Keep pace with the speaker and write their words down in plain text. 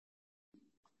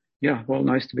Yeah, well,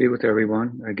 nice to be with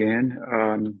everyone again.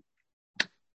 As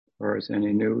far as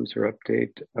any news or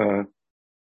update, I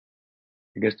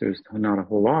guess there's not a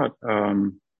whole lot.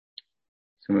 Some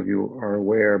of you are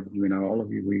aware, but all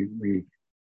of you, we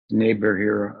neighbor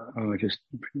here, just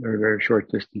very, very short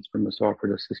distance from us,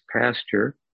 offered us this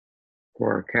pasture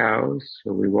for our cows.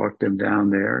 So we walked them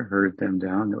down there, herded them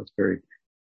down. That was very,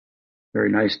 very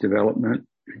nice development.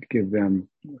 Give them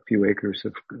a few acres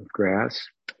of grass.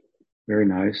 Very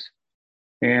nice.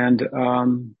 And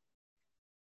I'm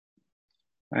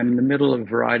in the middle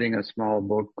of writing a small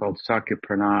book called Sakya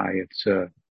Pranay. It's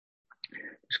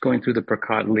just going through the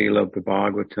Prakat Leela of the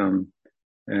Bhagavatam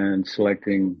and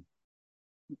selecting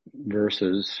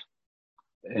verses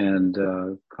and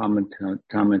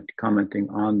commenting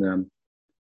on them.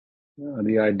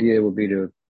 The idea will be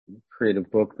to create a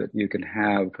book that you can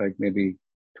have like maybe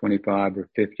 25 or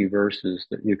 50 verses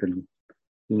that you can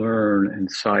learn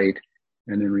and cite,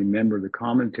 and then remember the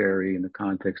commentary in the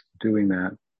context of doing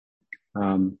that.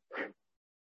 I'm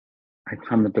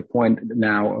at the point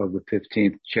now of the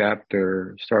 15th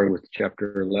chapter, started with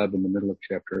chapter 11, the middle of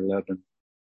chapter 11.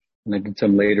 And I did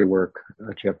some later work,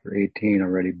 chapter 18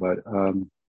 already, but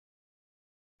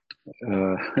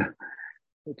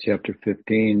chapter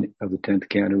 15 of the 10th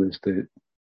canto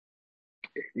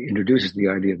introduces the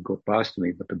idea of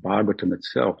Gopastami, but the Bhagavatam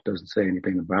itself doesn't say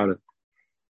anything about it.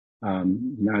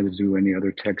 Neither do any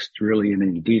other texts really in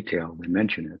any detail. They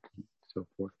mention it and so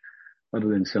forth, other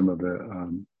than some of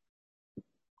the,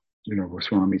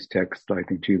 Goswami's text. I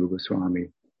think Jiva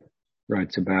Goswami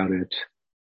writes about it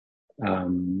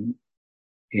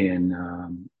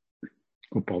in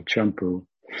Gopal Champu,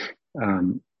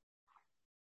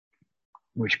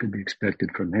 which could be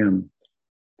expected from him,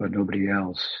 but nobody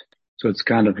else. So it's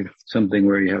kind of something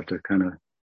where you have to kind of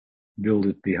build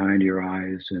it behind your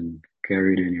eyes and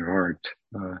carry it in your heart,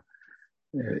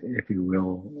 if you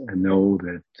will, and know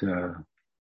that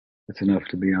it's enough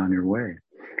to be on your way.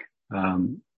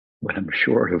 But I'm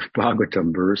short of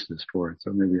Bhagavatam verses for it,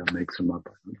 so maybe I'll make some up.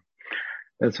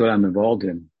 That's what I'm involved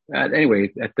in.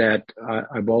 Anyway, at that,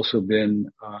 I've also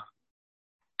been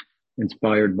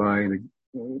inspired by the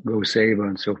Go Seva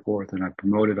and so forth, and I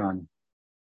promoted on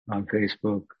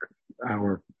Facebook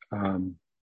our Go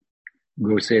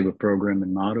Seva program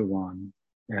in Madhuvan,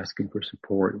 asking for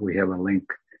support. We have a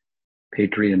link,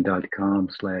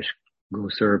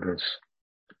 patreon.com/GoService.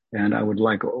 And I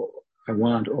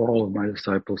want all of my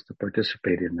disciples to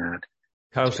participate in that.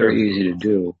 It's very easy to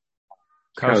do.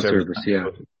 Cow service, yeah.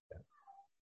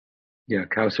 Yeah,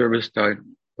 cow service.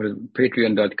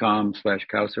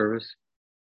 Patreon.com/cow service.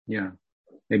 Yeah.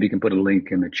 Maybe you can put a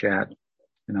link in the chat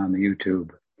and on the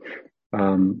YouTube.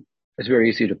 It's very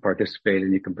easy to participate,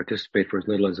 and you can participate for as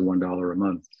little as $1 a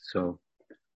month. So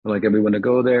I'd like everyone to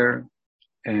go there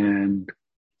and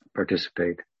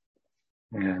participate.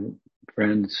 And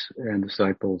friends and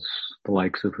disciples, the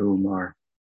likes of whom are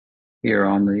here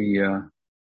on the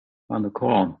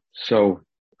call. So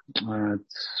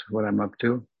that's what I'm up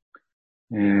to.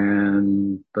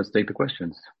 And let's take the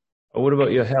questions. What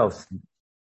about your health?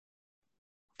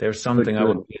 There's something I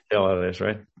would tell others,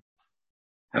 right?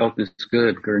 Health is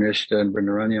good. Gurnishta and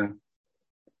Vrindaranya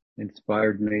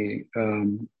inspired me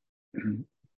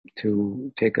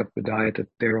to take up the diet that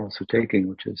they're also taking,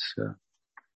 which is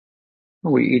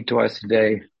we eat twice a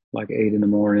day, like 8 in the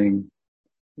morning,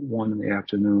 1 in the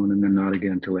afternoon, and then not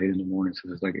again until 8 in the morning. So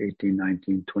there's like 18,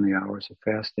 19, 20 hours of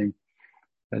fasting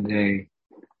a day.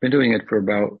 Been doing it for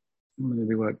about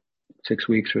maybe 6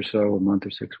 weeks or so, a month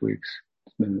or 6 weeks.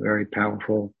 It's been very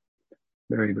powerful,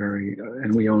 very, very,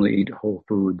 and we only eat whole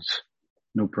foods,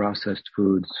 no processed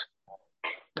foods.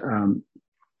 I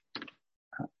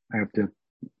have to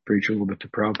preach a little bit to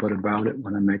Prabhupada about it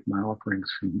when I make my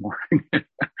offerings in the morning.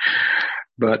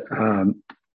 But,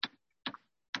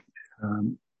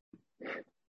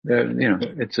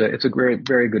 it's a great,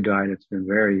 very good diet. It's been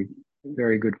very,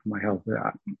 very good for my health.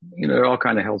 There are all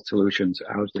kind of health solutions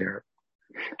out there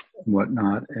and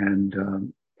whatnot.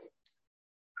 And,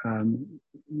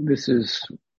 this is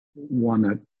one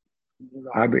that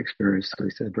I've experienced, at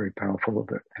least, very powerful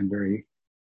and very,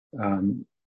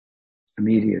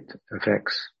 immediate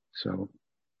effects. So,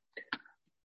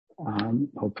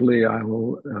 hopefully I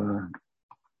will,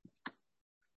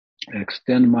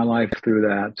 extend my life through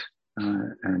that,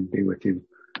 and be with you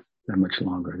that much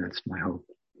longer. That's my hope.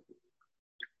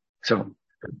 So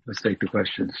let's take the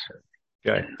questions.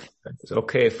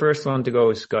 Okay. First one to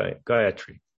go is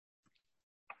Gayatri.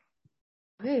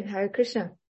 Hey, Hare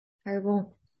Krishna.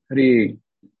 Haribol. Hari.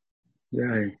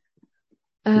 Yay.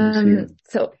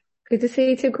 So good to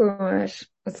see you too, Guru Maharaj.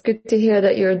 It's good to hear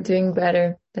that you're doing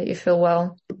better, that you feel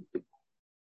well.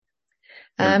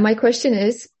 My question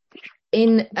is,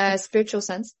 in a spiritual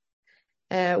sense,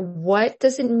 what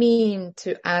does it mean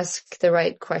to ask the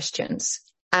right questions?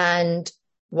 And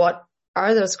what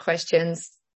are those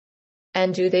questions?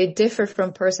 And do they differ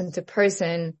from person to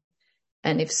person?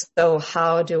 And if so,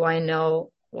 how do I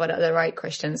know what are the right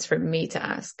questions for me to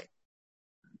ask?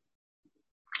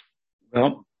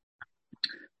 Well,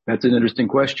 that's an interesting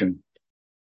question.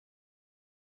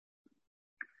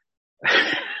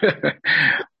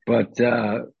 But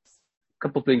a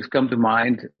couple things come to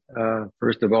mind.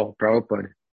 First of all,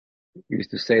 Prabhupada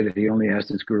used to say that he only asked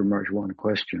his Guru Maharaj one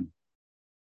question,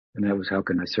 and that was, how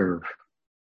can I serve?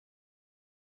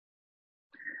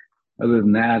 Other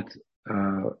than that,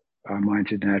 our mind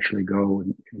should naturally go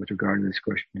with regard to this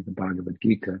question to the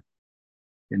Bhagavad-gita.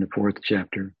 In the 4th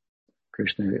chapter,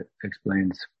 Krishna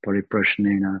explains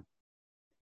pariprashnena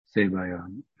sevaya,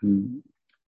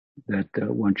 that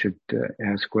one should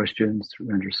ask questions,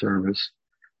 render service,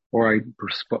 or I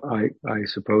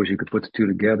suppose you could put the two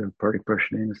together,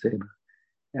 pariprashnena seva,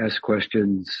 ask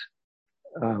questions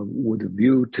with a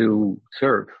view to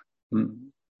serve,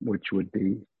 which would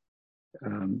be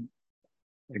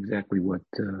exactly what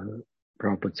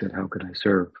Prabhupada said, how could I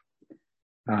serve?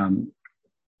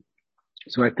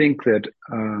 So I think that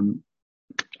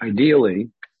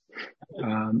ideally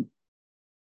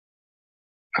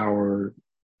our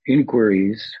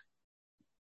inquiries,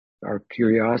 our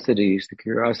curiosities, the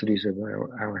curiosities of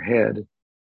our head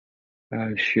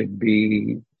should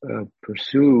be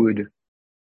pursued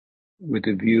with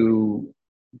a view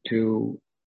to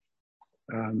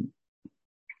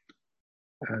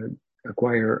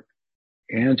acquire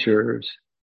answers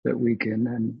that we can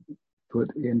then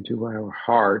put into our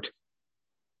heart,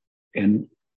 and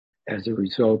as a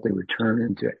result they would turn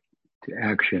into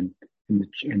action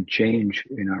and change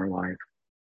in our life.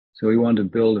 So we want to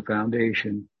build a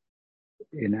foundation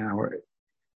in our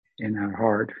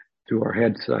heart through our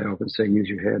head. So I often say, use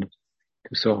your head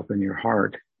to soften your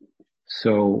heart.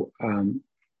 So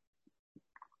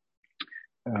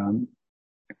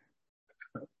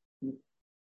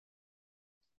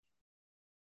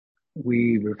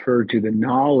we refer to the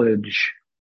knowledge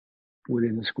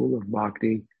within the school of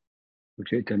Bhakti, which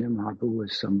Chaitanya Mahaprabhu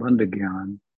was Sambandha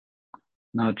Gyan,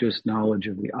 not just knowledge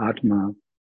of the Atma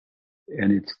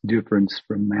and its difference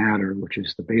from matter, which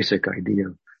is the basic idea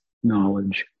of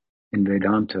knowledge in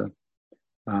Vedanta,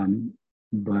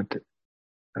 but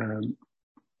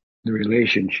the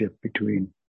relationship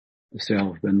between the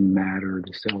self and matter,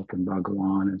 the self and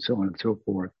Bhagavan, and so on and so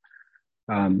forth.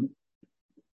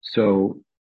 So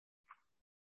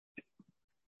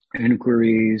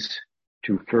inquiries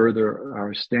to further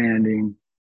our standing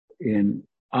in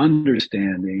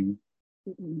understanding,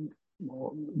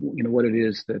 what it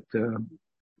is that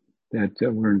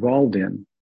we're involved in,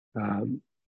 the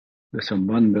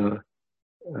sambandha,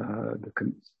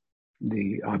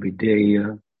 the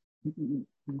abhideya,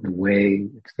 the way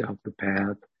itself, the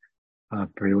path,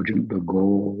 prayojan, the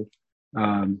goal,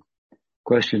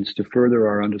 questions to further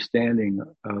our understanding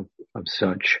of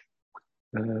such.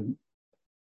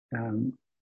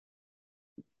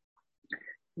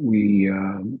 We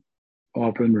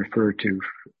often refer to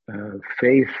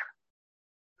faith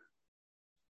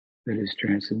that is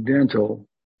transcendental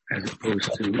as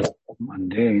opposed to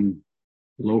mundane.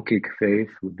 Lokic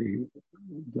faith would be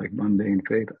like mundane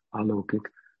faith, alokic,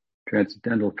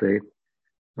 transcendental faith.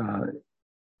 The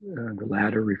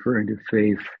latter referring to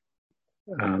faith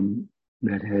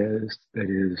that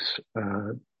is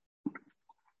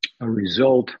a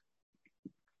result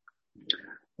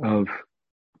of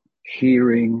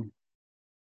hearing,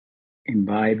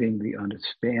 imbibing the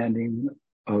understanding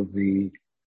of the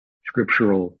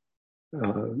scriptural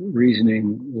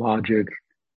reasoning, logic,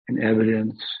 and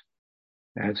evidence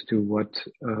as to what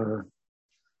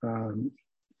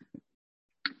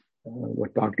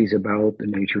bhakti is about, the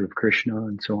nature of Krishna,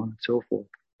 and so on and so forth.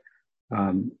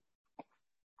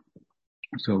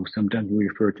 So sometimes we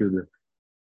refer to the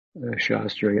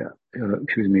Shraddha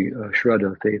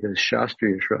faith as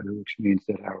Shastriya Shraddha, which means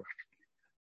that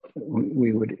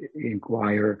we would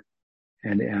inquire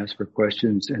and ask for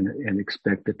questions and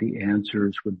expect that the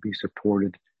answers would be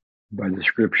supported by the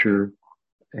scripture,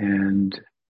 and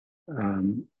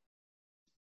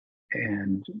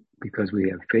because we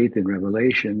have faith in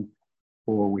revelation,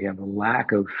 or we have a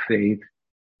lack of faith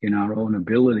in our own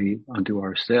ability unto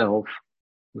ourselves,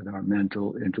 with our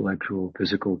mental, intellectual,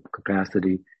 physical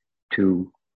capacity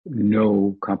to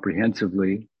know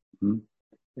comprehensively, and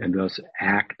thus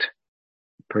act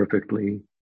perfectly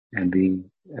and be,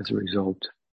 as a result,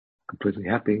 completely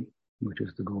happy, which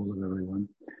is the goal of everyone.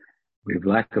 We have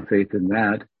lack of faith in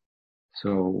that.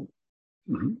 So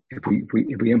if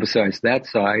we emphasize that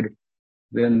side,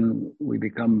 then we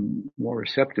become more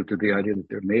receptive to the idea that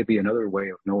there may be another way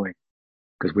of knowing,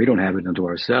 because we don't have it unto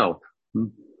ourselves.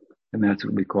 And that's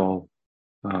what we call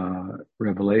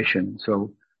revelation.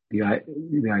 So the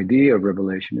idea of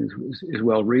revelation is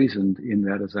well reasoned in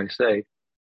that, as I say,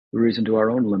 the reason to our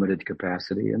own limited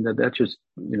capacity, and that's just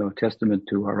a testament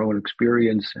to our own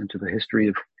experience and to the history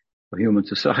of human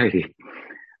society,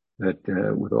 that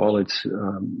with all its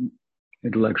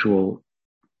intellectual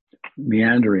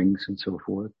meanderings and so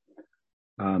forth,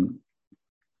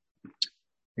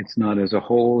 it's not as a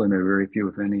whole, and there are very few,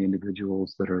 if any,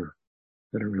 individuals that are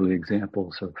really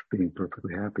examples of being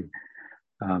perfectly happy.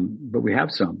 But we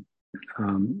have some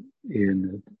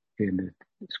in the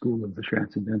school of the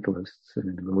Transcendentalists and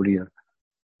in Gaudiya,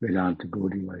 Vedanta,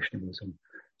 Gaudiya Vaishnavism.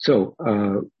 So,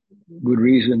 good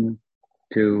reason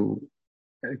to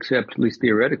accept, at least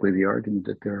theoretically, the argument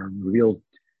that there are real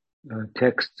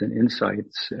texts and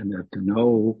insights, and that to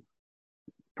know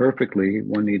perfectly,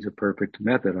 one needs a perfect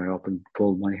method. I often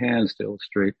fold my hands to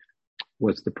illustrate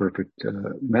what's the perfect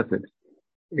method.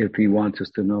 If he wants us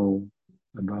to know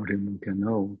about him, we can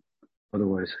know.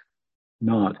 Otherwise,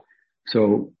 not.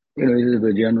 So, these are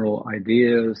the general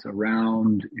ideas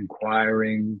around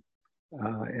inquiring,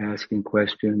 asking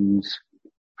questions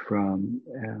from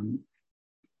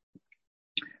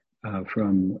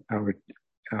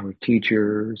our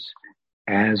teachers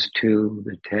as to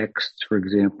the texts, for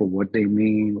example, what they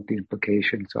mean, what the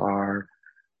implications are,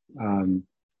 and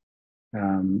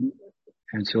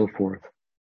so forth.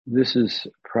 This is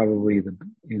probably the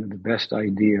best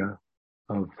idea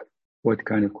of what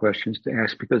kind of questions to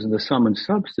ask, because the sum and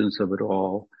substance of it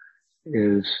all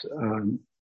is a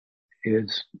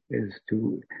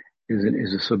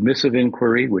submissive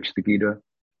inquiry, which the Gita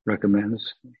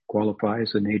recommends,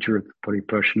 qualifies the nature of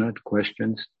pariprashna,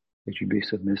 questions. It should be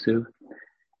submissive,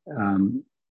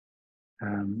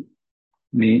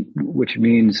 which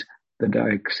means that I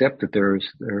accept that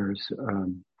there's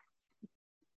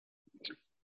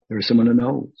someone who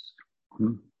knows,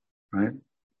 right?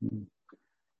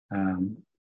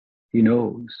 He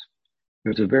knows.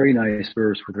 There's a very nice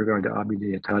verse with regard to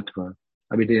Abhideya Tattva.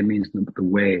 Abhideya means the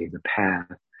way, the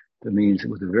path. That means it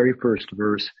was the very first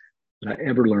verse that I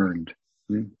ever learned.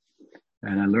 And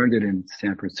I learned it in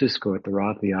San Francisco at the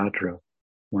Rath Yatra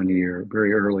one year,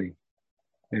 very early,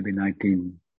 maybe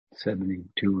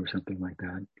 1972 or something like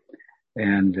that.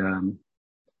 And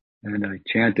I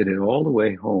chanted it all the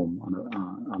way home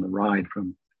on the ride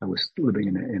from, I was living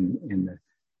in the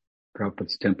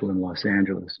Prabhupada's temple in Los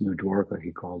Angeles, New Dwarka,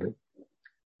 he called it.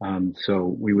 So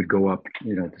we would go up,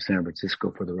 to San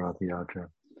Francisco for the Rath Yatra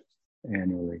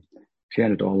annually,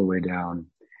 chanted all the way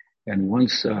down. And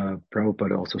once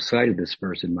Prabhupada also cited this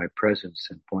verse in my presence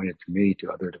and pointed to me, to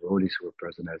other devotees who were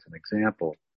present, as an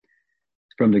example.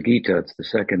 From the Gita, it's the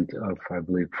second of, I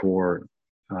believe, 4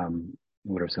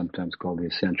 what are sometimes called the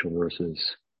essential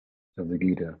verses of the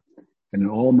Gita. And in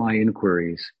all my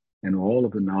inquiries and all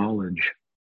of the knowledge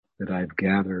that I've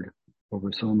gathered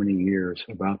over so many years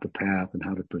about the path and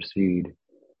how to proceed,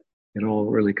 it all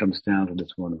really comes down to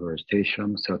this one verse.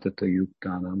 Tesham satata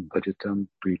yuktanam bhajatam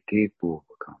priti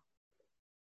purvakam.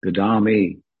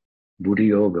 Gadami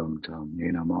buddhiyogam tam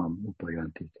yenamam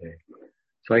upayanti te.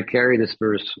 So I carry this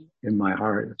verse in my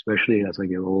heart, especially as I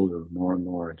get older, more and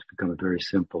more. It's become very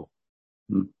simple.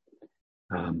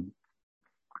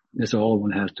 This all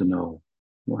one has to know.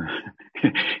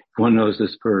 One knows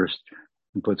this first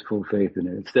and puts full faith in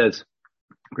it. It says,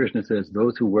 Krishna says,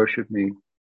 those who worship me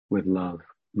with love,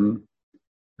 tesham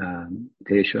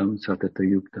satata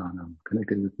yuktanam,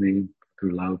 connected with me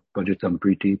through love, bhajatam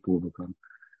priti purvakam,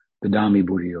 dadami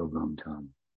buddhiyogam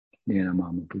tam,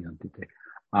 yenamam upayanti te.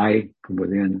 I, from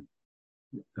within,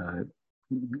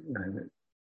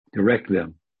 direct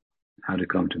them how to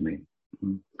come to me.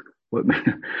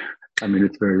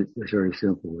 It's very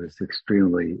simple. It's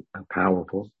extremely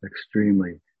powerful,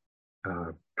 extremely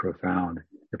profound.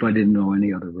 If I didn't know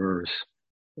any other verse,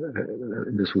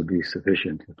 this would be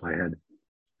sufficient. If I had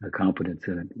a confidence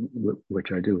in it,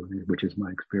 which I do, which is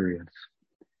my experience.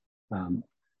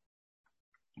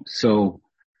 So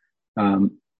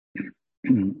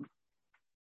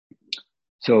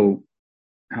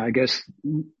I guess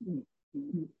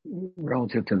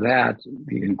relative to that,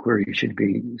 the inquiry should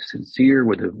be sincere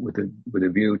with a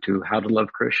view to how to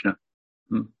love Krishna,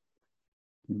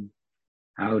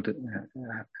 how to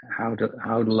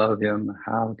love him,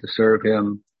 how to serve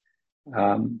him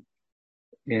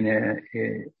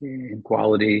in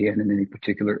quality and in any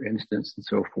particular instance, and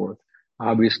so forth.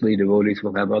 Obviously, devotees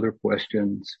will have other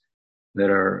questions that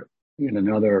are in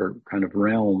another kind of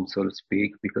realm, so to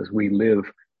speak, because we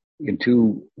live in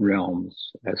two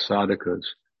realms as sadhakas.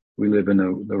 We live in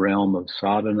the realm of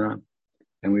sadhana,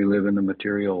 and we live in the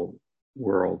material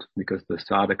world, because the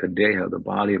sadhaka deha, the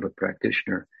body of a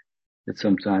practitioner, it's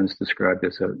sometimes described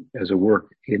as a work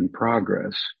in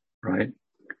progress, right?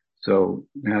 So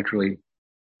naturally,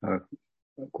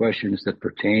 questions that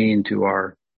pertain to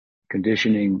our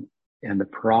conditioning and the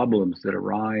problems that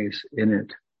arise in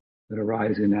it, that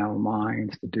arise in our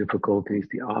minds, the difficulties,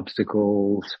 the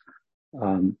obstacles,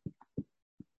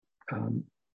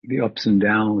 the ups and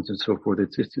downs and so forth.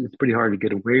 It's pretty hard to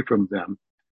get away from them.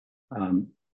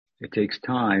 It takes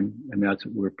time, and that's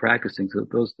what we're practicing. So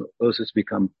those just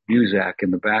become music in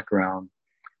the background.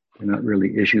 They're not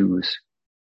really issues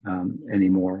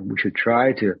anymore. We should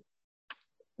try to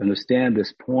understand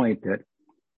this point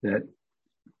that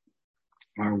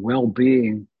our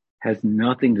well-being has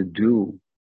nothing to do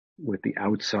with the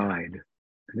outside.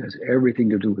 It has everything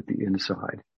to do with the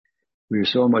inside. We are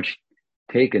so much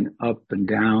taken up and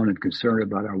down and concerned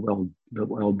about our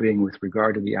well-being with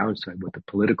regard to the outside, what the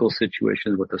political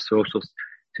situation is, what the social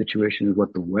situation is,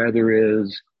 what the weather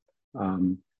is,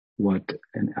 what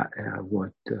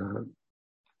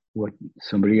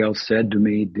somebody else said to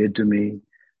me, did to me,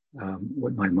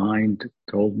 what my mind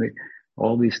told me.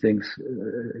 All these things,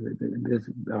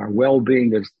 our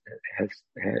well-being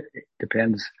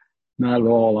depends not at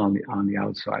all on the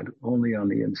outside, only on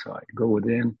the inside. Go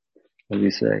within, as we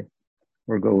say,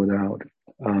 or go without.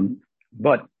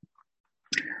 But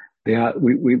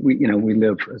we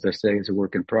live, as I say, as a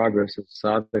work in progress, as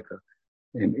sadhaka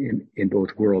in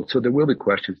both worlds. So there will be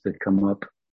questions that come up,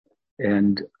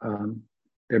 and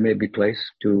there may be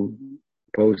place to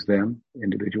pose them,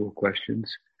 individual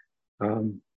questions,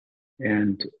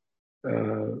 and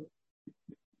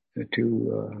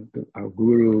to our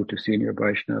guru, to senior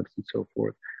Vaishnavas and so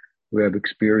forth, who have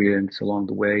experience along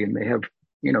the way and may have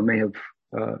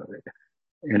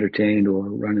entertained or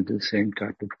run into the same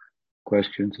type of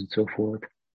questions and so forth.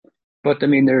 But I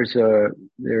mean,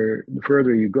 the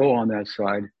further you go on that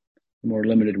side, the more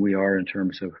limited we are in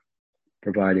terms of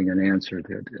providing an answer.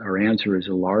 That our answer is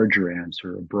a larger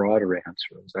answer, a broader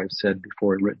answer. As I've said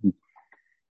before and written,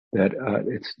 that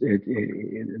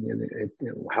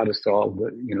how to solve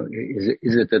the,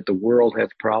 is it that the world has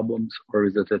problems, or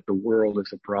is it that the world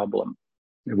is a problem?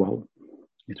 Well,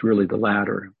 it's really the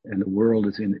latter, and the world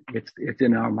is it's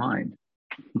in our mind.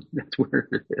 That's where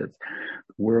it is.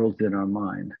 The world's in our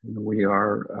mind. We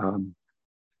are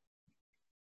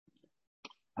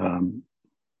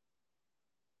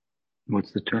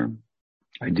what's the term?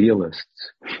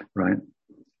 Idealists, right?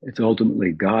 It's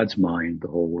ultimately God's mind, the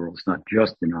whole world. It's not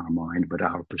just in our mind, but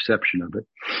our perception of it.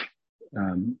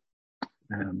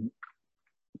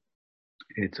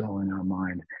 It's all in our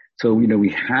mind. So, we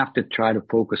have to try to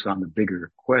focus on the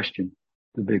bigger question,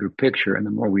 the bigger picture. And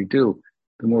the more we do,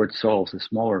 the more it solves the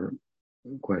smaller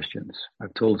questions.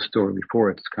 I've told a story before.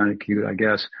 It's kind of cute, I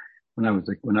guess. When I was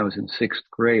in sixth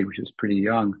grade, which is pretty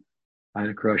young, I had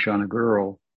a crush on a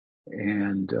girl,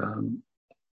 and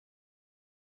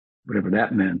whatever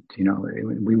that meant,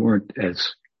 we weren't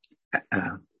as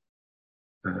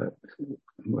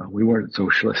we weren't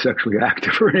sexually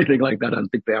active or anything like that. I don't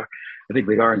think they are. I think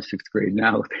they are in sixth grade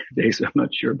nowadays. I'm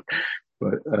not sure,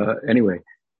 but anyway,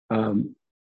 when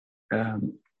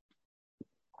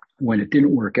it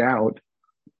didn't work out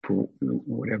for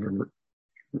whatever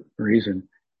reason,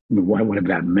 whatever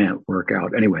that meant, work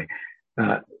out. Anyway,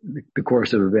 the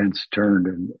course of events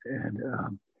turned,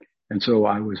 and so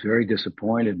I was very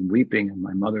disappointed and weeping, and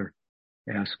my mother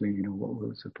asked me, what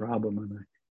was the problem? And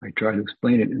I tried to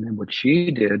explain it. And then what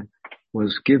she did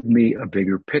was give me a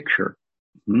bigger picture.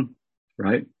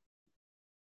 Right?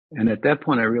 And at that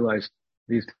point, I realized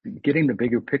getting the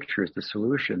bigger picture is the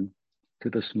solution to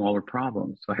the smaller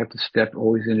problems. So I have to step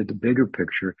always into the bigger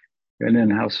picture, and then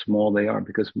how small they are,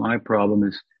 because my problem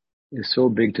is so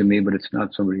big to me, but it's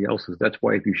not somebody else's. That's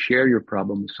why if you share your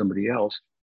problem with somebody else,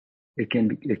 it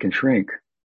can shrink.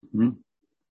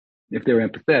 If they're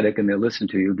empathetic and they listen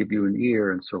to you, give you an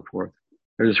ear and so forth.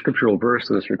 There's a scriptural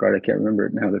verse in this regard, I can't remember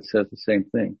it now, that says the same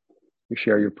thing. You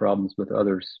share your problems with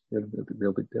others,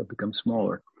 they'll become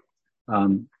smaller.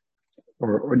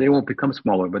 Or they won't become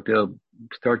smaller, but they'll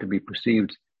start to be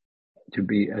perceived to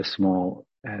be as small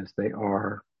as they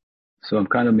are. So I'm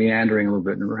kind of meandering a little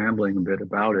bit and rambling a bit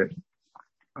about it.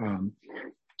 And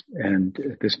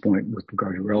at this point, with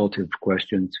regard to relative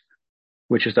questions,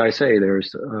 which, as I say,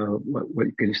 there's,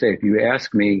 what can you say? If you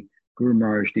ask me, Guru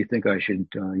Maharaj, do you think I should,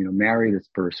 marry this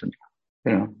person?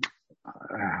 How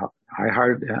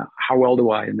well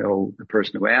do I know the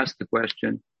person who asked the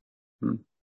question?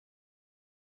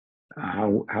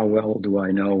 How well do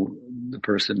I know the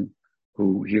person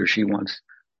who he or she wants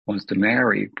to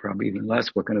marry, probably even less.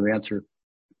 What kind of answer,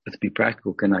 let's be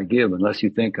practical, can I give? Unless you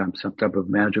think I'm some type of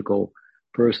magical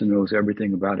person who knows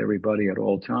everything about everybody at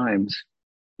all times,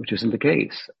 which isn't the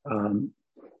case.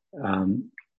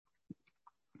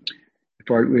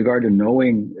 For regard to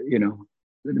knowing,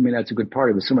 that's a good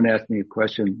part of it. Someone asked me a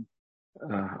question,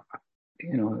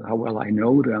 how well I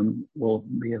know them will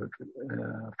be a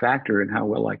factor in how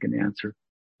well I can answer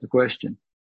the question.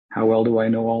 How well do I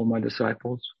know all my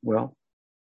disciples? Well,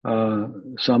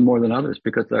 some more than others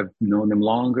because I've known them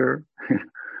longer.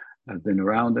 I've been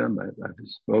around them. I've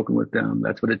spoken with them.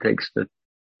 That's what it takes to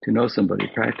know somebody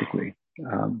practically.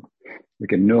 We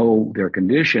can know their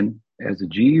condition as a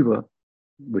jiva,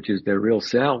 which is their real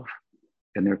self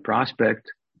and their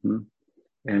prospect,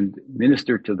 and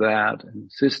minister to that and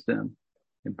assist them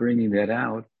in bringing that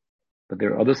out. But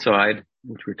their other side,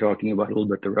 which we're talking about a little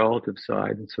bit, the relative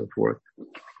side and so forth,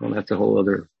 well, that's a whole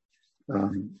other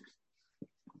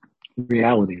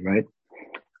reality, right?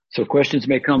 So questions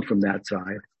may come from that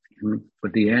side,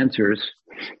 but the answers,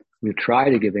 we try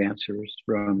to give answers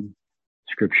from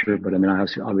Scripture, but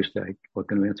obviously, what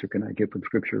kind of answer can I give from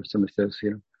Scripture? If someone says,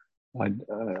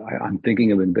 I'm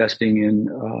thinking of investing in,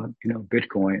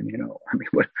 Bitcoin,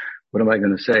 what am I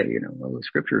going to say? Well, the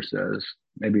Scripture says,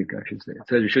 maybe I should say, it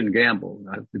says you shouldn't gamble.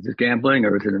 Is it gambling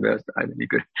or is it investing? I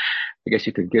guess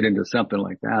you could get into something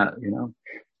like that,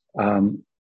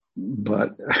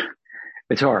 but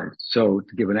it's hard. So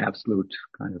to give an absolute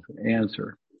kind of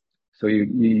answer. So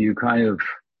you kind of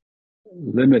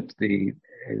limit the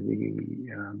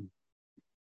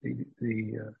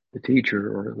teacher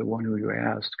or the one who you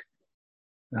ask,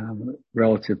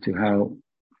 relative to how,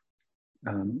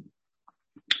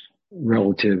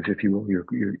 relative, if you will,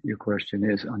 your question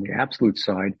is. On the absolute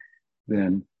side,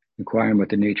 then inquiring about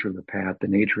the nature of the path, the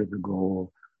nature of the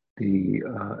goal,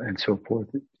 and so forth.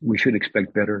 We should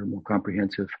expect better, more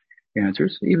comprehensive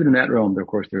answers. Even in that realm, of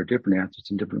course, there are different answers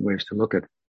and different ways to look at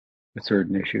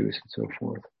certain issues and so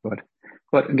forth.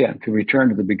 But again, to return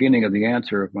to the beginning of the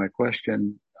answer of my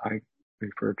question, I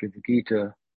refer to the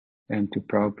Gita and to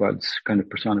Prabhupada's kind of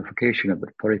personification of it,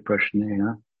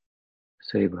 pariprashnena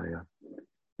sevaya,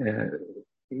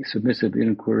 submissive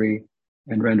inquiry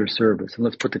and render service. And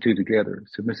let's put the two together.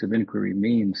 Submissive inquiry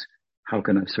means, how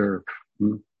can I serve?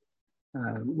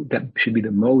 That should be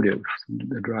the motive,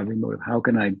 the driving motive. How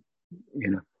can I,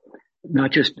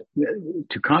 not just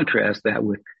to contrast that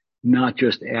with not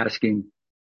just asking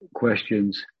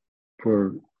questions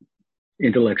for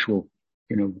intellectual,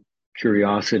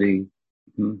 curiosity,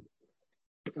 that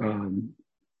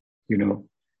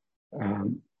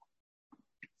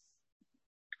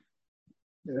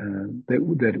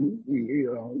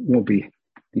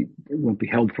won't be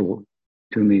helpful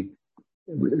to me.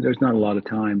 There's not a lot of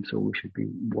time, so we should be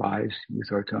wise,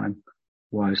 use our time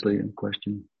wisely and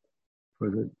question for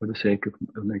the sake of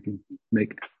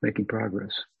making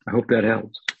progress. I hope that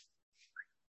helps.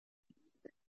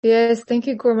 Yes, thank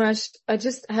you, Guru Maharaj. I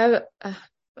just have,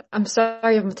 I'm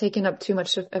sorry I'm taking up too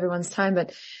much of everyone's time,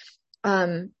 but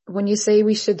when you say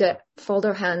we should fold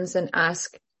our hands and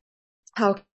ask,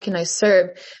 how can I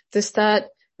serve? Does that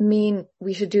mean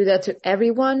we should do that to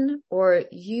everyone, or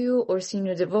you, or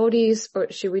senior devotees,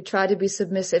 or should we try to be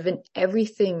submissive in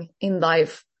everything in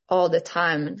life all the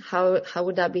time? And how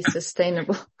would that be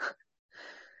sustainable?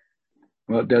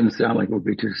 Well, it doesn't sound like it would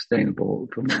be too sustainable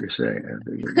from what you're saying.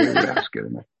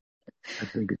 I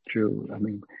think it's true. I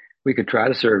mean, we could try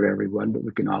to serve everyone, but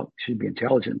should be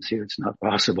intelligent and see it's not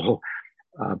possible.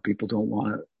 People don't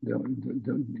want it.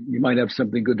 You might have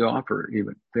something good to offer,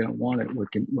 even if they don't want it.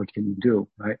 What can you do,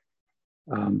 right?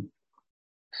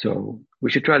 So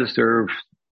we should try to serve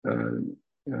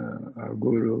our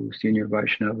guru, senior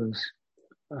Vaishnavas.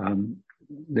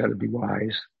 That would be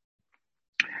wise.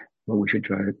 But we should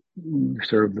try to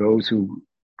serve those who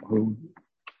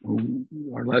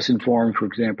are less informed, for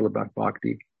example, about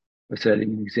bhakti, by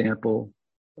setting an example,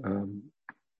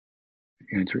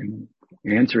 answering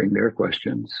their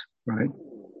questions, right?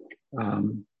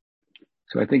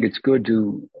 So I think it's good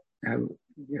to have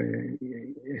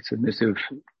a submissive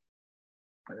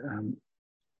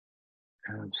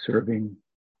serving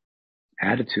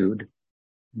attitude,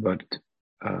 but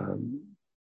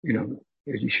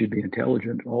you should be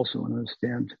intelligent also and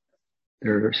understand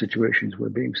there are situations where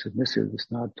being submissive is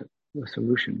not the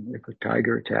solution. If a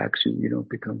tiger attacks you, you don't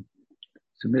become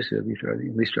submissive. You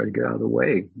at least try to get out of the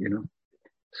way,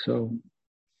 So,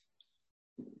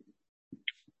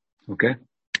 okay.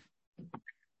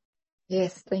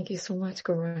 Yes, thank you so much,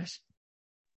 Guru Maharaj.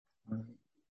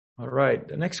 All right.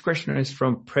 The next question is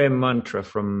from Prem Mantra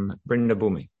from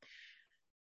Brindabhumi.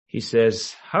 He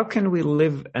says, how can we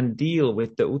live and deal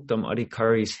with the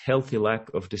Uttama-Adhikari's healthy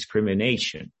lack of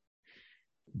discrimination?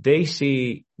 They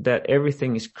see that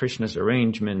everything is Krishna's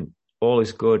arrangement, all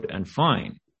is good and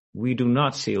fine. We do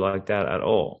not see like that at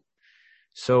all.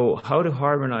 So how to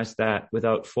harmonize that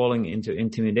without falling into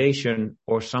intimidation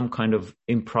or some kind of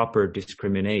improper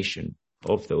discrimination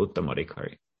of the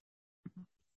Uttama-Adhikari?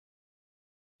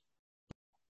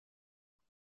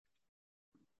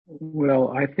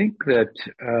 Well, I think that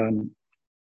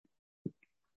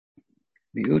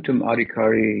the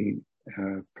Uttama-Adhikari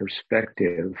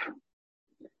perspective,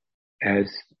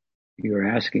 as you're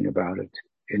asking about it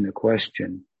in the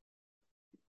question,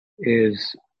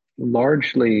 is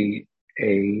largely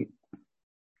a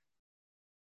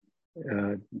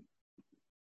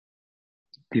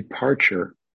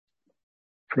departure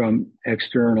from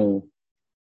external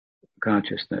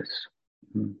consciousness.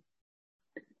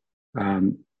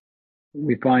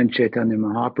 We find Chaitanya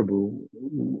Mahaprabhu,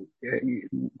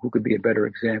 who could be a better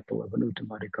example of an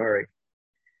Uttama-Adhikari,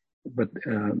 but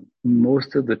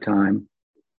most of the time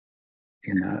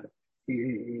in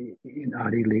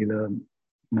Adi Lila,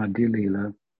 Madhya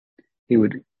Lila, he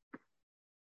would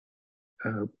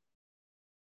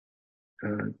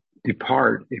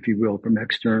depart, if you will, from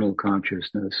external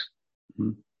consciousness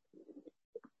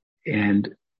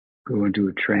and go into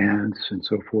a trance and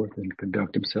so forth and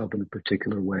conduct himself in a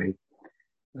particular way.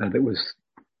 It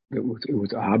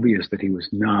was obvious that he was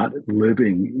not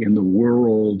living in the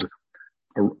world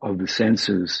of the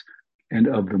senses and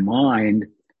of the mind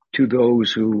to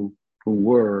those who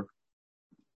were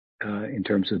in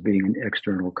terms of being an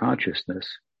external consciousness.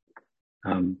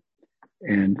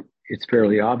 And it's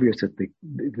fairly obvious that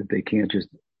they can't just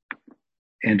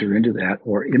enter into that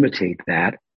or imitate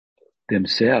that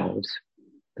themselves,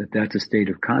 that's a state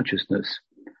of consciousness.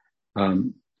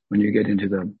 When you get into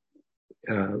the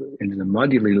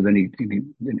Madhya Lila, then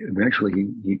eventually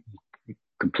he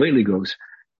completely goes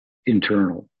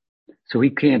internal. So he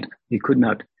could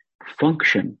not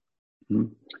function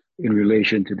in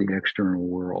relation to the external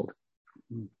world.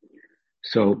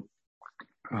 So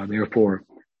therefore,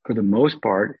 for the most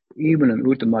part, even an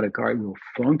Uttama-Adhikari will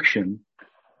function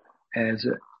as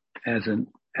a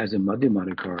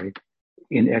Madhyama-Adhikari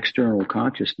in external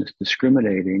consciousness,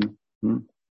 discriminating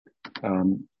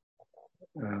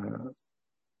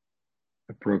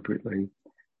appropriately.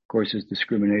 Of course, his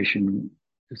discrimination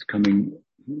is coming,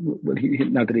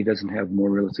 not that he doesn't have more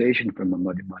realization from a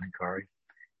Madhyama-Adhikari,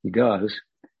 he does,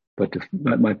 but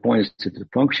my point is to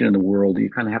function in the world, you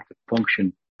kind of have to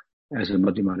function as a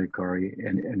Madhyama-Adhikari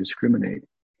and discriminate.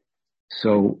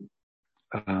 So,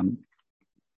 if an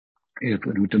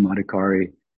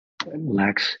Uttama-Adhikari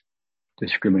lacks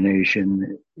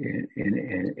discrimination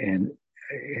and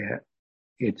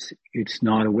it's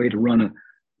not a way to run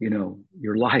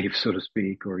your life, so to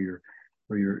speak, or your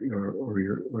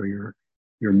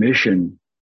mission,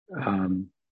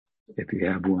 if you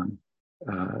have one.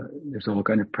 There's all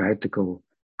kind of practical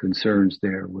concerns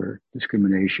there where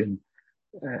discrimination,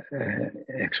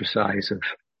 exercise of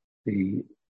the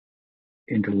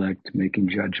intellect, making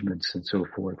judgments and so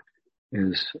forth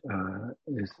is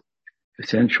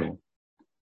essential.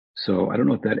 So I don't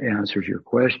know if that answers your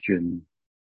question,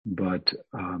 but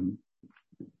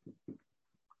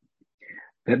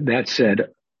that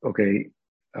said, okay,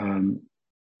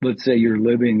 let's say you're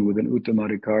living with an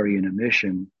Uttama-Adhikari in a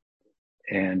mission,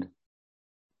 and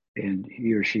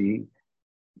he or she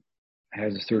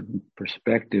has a certain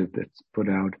perspective that's put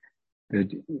out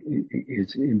that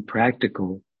is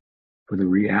impractical for the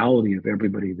reality of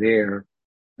everybody there,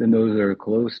 then those that are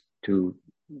close to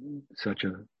such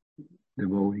a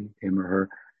devotee, him or her,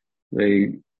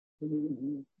 they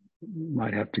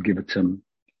might have to give it some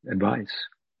advice.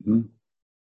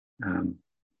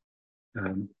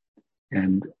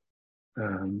 And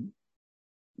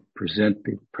present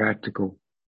the practical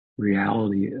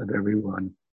reality of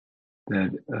everyone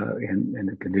that and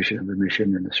the condition of the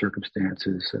mission and the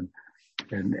circumstances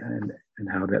and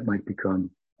how that might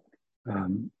become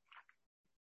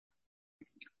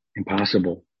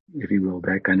impossible, if you will,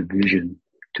 that kind of vision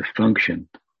to function.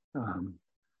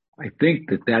 I think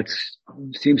that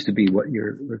seems to be what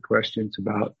your question's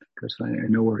about, because I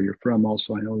know where you're from.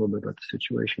 Also, I know a little bit about the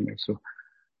situation there. So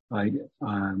I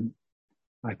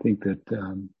think that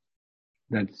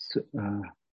that's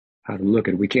how to look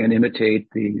at it. We can't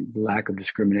imitate the lack of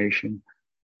discrimination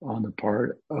on the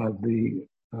part of the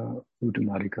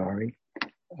Uttama-Adhikari.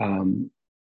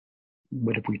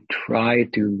 But if we try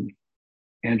to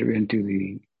enter into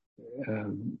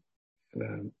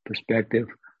the perspective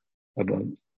of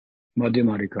a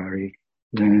Madhyama-Adhikari,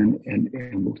 then,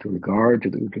 and with regard to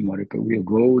the Uttama-Bhagavata, we'll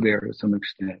go there to some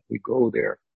extent. We go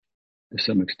there to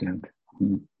some extent.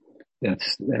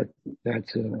 That's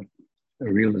a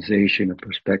realization, a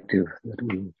perspective that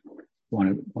we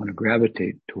want to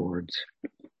gravitate towards.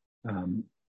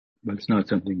 But it's not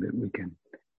something that we can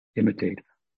imitate,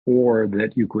 or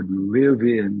that you could live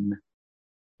in,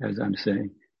 as I'm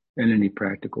saying, in any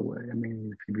practical way. I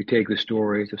mean, if you take the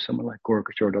stories of someone like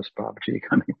Gorkachordas Babaji,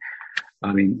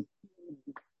 I mean,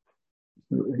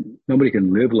 nobody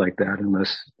can live like that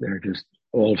unless they're just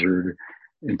altered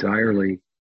entirely,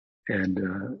 and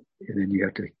then you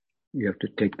have to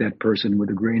take that person with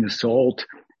a grain of salt,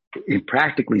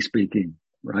 practically speaking,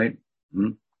 right?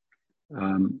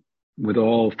 With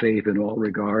all faith and all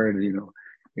regard, in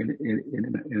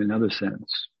another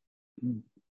sense.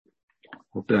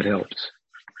 Hope that helps.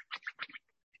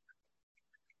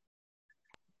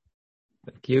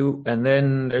 Thank you. And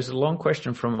then there's a long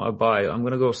question from Abhay. I'm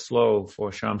going to go slow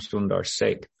for Sham Sundar's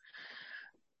sake.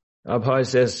 Abhay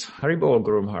says, Haribol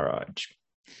Guru Maharaj,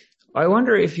 I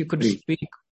wonder if you could speak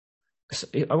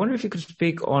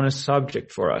on a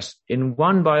subject for us. In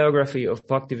one biography of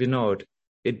Bhaktivinoda,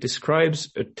 it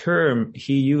describes a term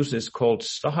he uses called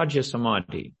sahaja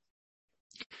samadhi.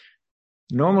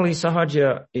 Normally,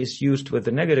 sahaja is used with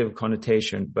a negative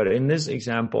connotation, but in this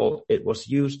example, it was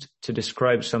used to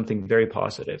describe something very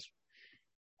positive.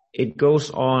 It goes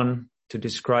on to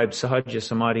describe sahaja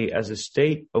samadhi as a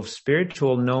state of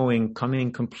spiritual knowing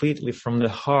coming completely from the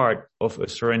heart of a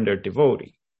surrendered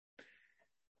devotee,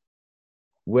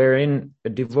 wherein a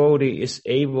devotee is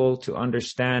able to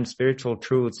understand spiritual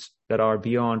truths that are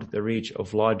beyond the reach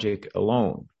of logic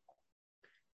alone.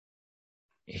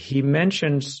 He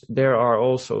mentions there are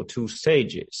also two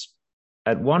stages.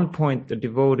 At one point, the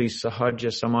devotee's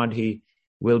sahaja samadhi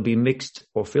will be mixed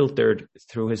or filtered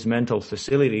through his mental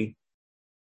facility,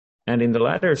 and in the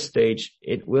latter stage,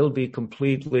 it will be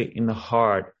completely in the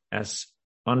heart as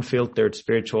unfiltered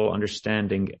spiritual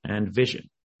understanding and vision.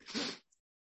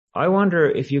 I wonder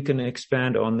if you can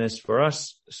expand on this for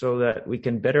us so that we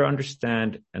can better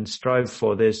understand and strive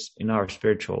for this in our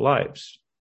spiritual lives.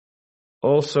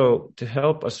 Also, to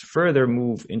help us further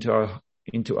move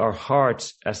into our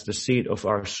hearts as the seat of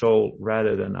our soul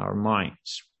rather than our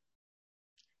minds.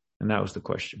 And that was the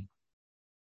question.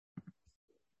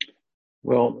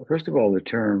 Well, first of all, the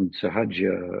term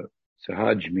sahaja,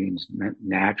 sahaj means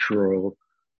natural.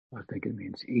 I think it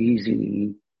means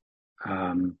easy.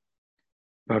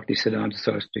 Bhaktisiddhanta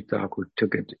Saraswati Thakur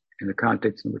took it in the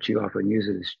context in which he often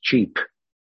uses it as cheap.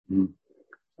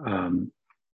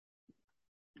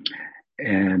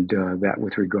 And that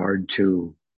with regard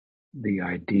to the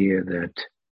idea that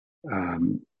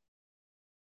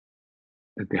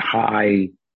that the high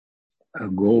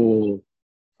goal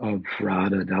of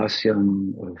Radha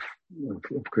Dasyam,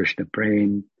 of Krishna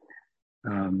praying,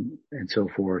 and so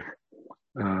forth,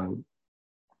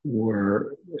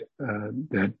 were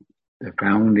that the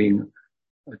founding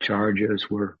charges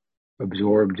were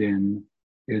absorbed in,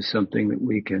 is something that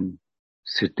we can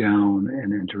sit down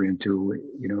and enter into,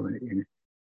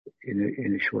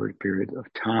 in a short period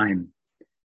of time.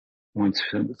 Once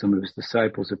some of his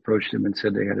disciples approached him and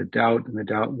said they had a doubt, and the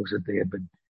doubt was that they had been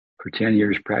for 10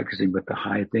 years practicing, but the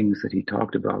high things that he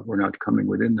talked about were not coming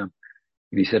within them.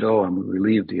 And he said, "Oh, I'm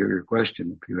relieved to hear your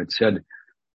question. If you had said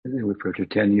that for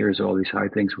 10 years all these high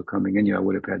things were coming in you, I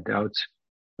would have had doubts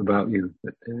about you,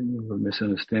 but you were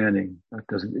misunderstanding.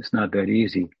 It's not that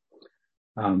easy."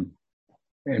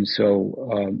 And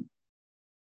so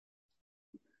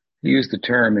he used the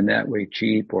term in that way,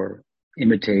 cheap, or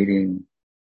imitating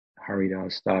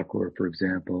Haridas Thakur, for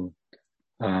example.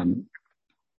 And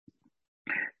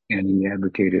he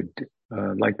advocated,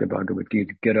 like the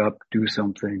Bhagavad-gita, get up, do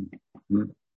something,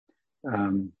 kind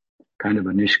of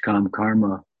a nishkam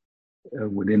karma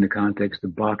within the context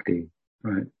of bhakti,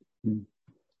 right?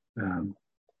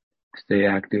 Stay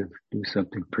active, do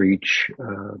something, preach,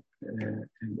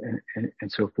 and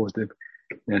so forth.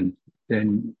 And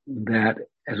then that,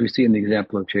 as we see in the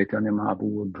example of Chaitanya Mahaprabhu,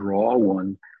 will draw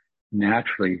one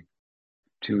naturally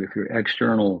to, if your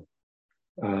external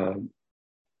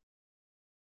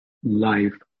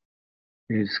life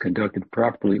is conducted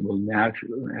properly, it will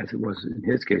naturally, as it was in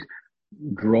his case,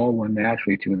 draw one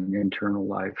naturally to an internal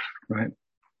life, right?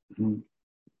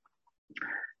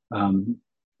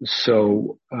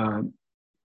 So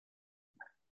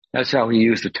that's how he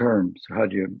used the term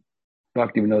sahaja.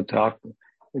 Bhaktivinoda Thakura.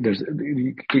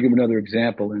 You can give another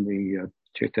example in the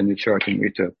Chaitanya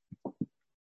Charitamrita.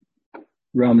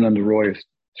 Ramananda Roy is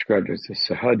described as a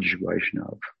sahaj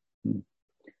Vaishnava.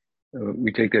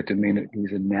 We take that to mean that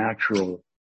he's a natural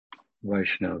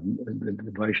Vaishnava.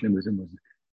 The Vaishnavism was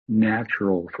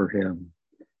natural for him.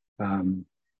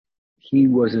 He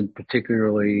wasn't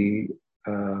particularly,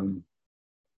 well,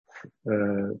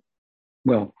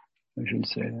 I shouldn't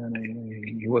say that.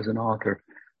 He was an author.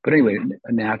 But anyway,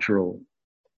 a natural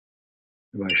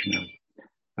Vaishnava.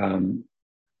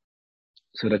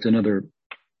 So that's another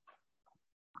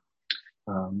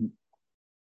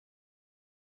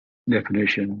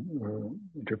definition or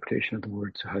interpretation of the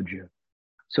word sahaja.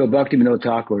 So Bhaktivinoda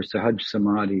Thakura, Sahaj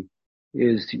Samadhi,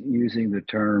 is using the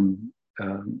term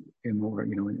in more,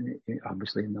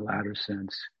 obviously in the latter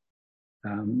sense.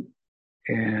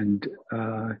 And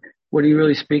what he's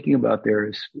really speaking about there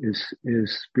is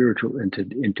spiritual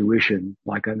intuition,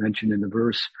 like I mentioned in the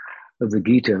verse of the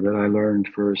Gita that I learned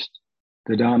first.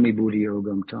 Dadami Buddhi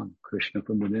Yogam Tam, Krishna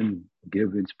from within,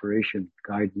 give inspiration,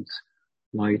 guidance,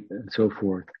 light, and so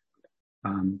forth.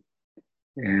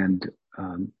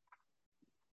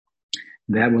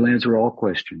 That will answer all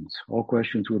questions. All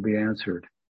questions will be answered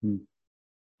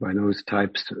by those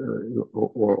types,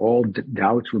 or all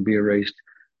doubts will be erased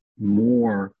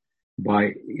more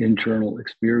by internal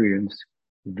experience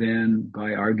than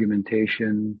by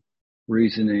argumentation,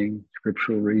 reasoning,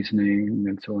 scriptural reasoning,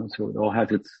 and so on. So it all has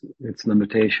its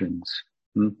limitations.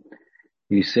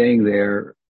 He's saying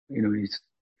there, he's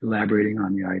elaborating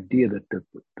on the idea that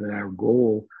our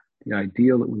goal, the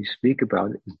ideal that we speak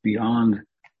about, is beyond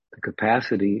the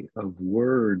capacity of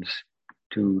words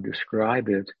to describe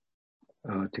it,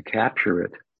 to capture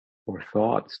it, or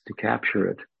thoughts to capture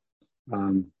it.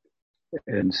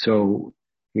 And so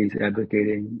he's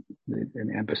advocating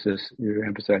an emphasis,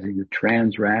 emphasizing the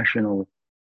trans-rational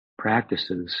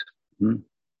practices, and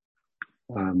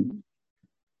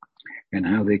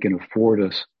how they can afford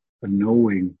us a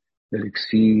knowing that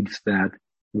exceeds that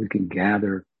we can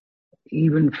gather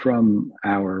even from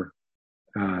our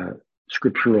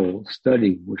scriptural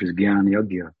study, which is Jnana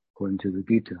Yajna, according to the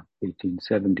Gita,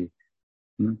 1870.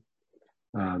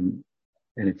 And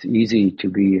it's easy to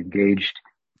be engaged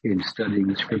in studying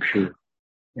the scripture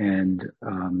and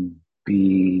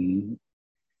be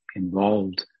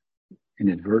involved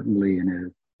inadvertently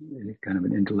in a kind of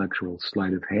an intellectual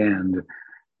sleight of hand,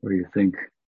 where you think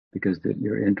because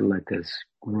your intellect has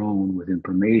grown with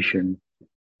information,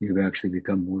 you've actually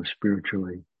become more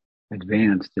spiritually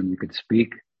advanced, and you could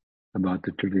speak about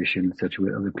the tradition in such a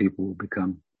way other people will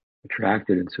become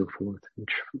attracted and so forth,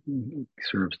 which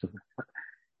serves to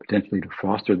potentially to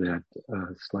foster that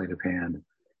sleight of hand.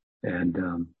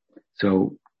 And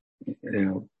so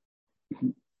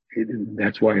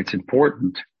that's why it's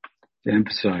important to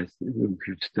emphasize that we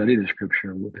should study the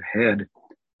scripture with the head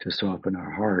to soften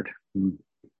our heart.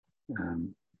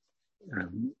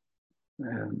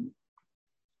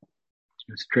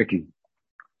 It's tricky.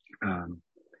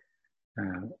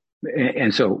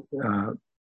 And so,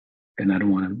 and I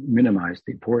don't want to minimize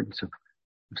the importance of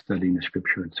studying the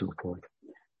scripture and so forth.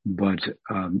 But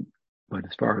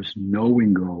as far as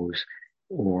knowing goes,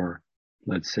 or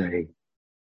let's say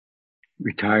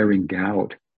retiring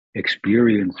doubt,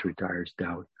 experience retires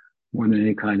doubt more than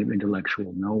any kind of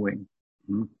intellectual knowing.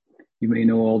 You may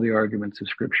know all the arguments of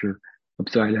scripture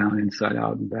upside down, inside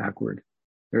out, and backward.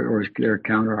 There are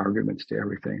counter arguments to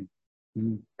everything.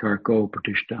 Tarko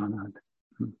pratishthanat,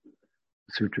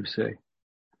 sutras say.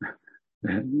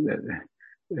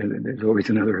 There's always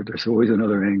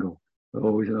another angle,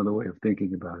 always another way of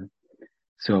thinking about it.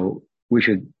 So we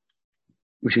should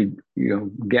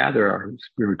gather our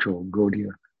spiritual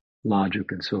Gaudiya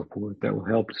logic and so forth that will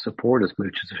help to support us, but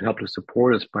it should help to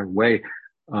support us by way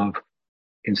of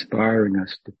inspiring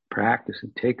us to practice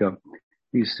and take up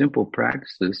these simple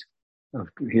practices of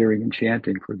hearing and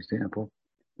chanting, for example,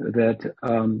 that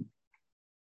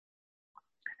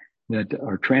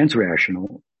are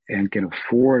transrational and can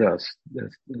afford us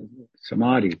the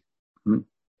samadhi,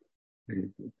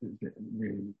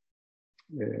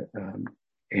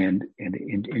 and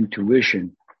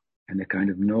intuition, and the kind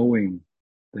of knowing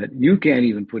that you can't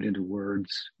even put into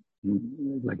words,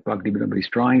 like Bhaktivinoda is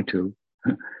trying to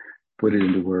put it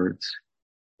into words.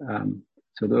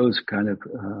 So those kind of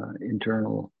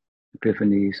internal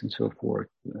epiphanies and so forth,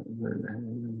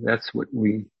 that's what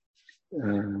we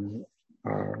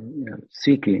are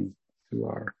seeking through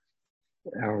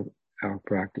our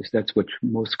practice. That's what's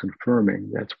most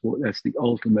confirming. That's the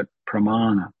ultimate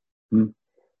pramana,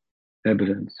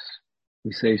 evidence.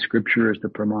 We say scripture is the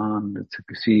praman that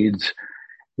exceeds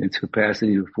its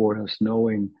capacity to afford us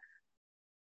knowing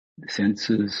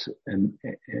senses and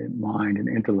mind and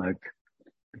intellect,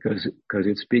 because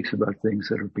it speaks about things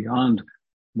that are beyond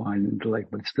mind and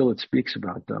intellect, but still it speaks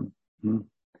about them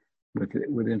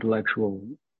with intellectual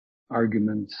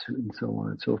arguments and so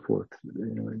on and so forth.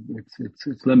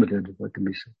 It's limited. What can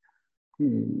be said.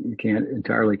 You can't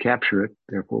entirely capture it.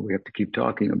 Therefore, we have to keep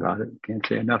talking about it. Can't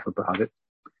say enough about it.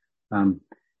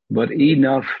 But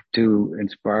enough to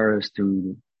inspire us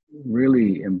to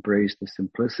really embrace the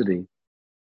simplicity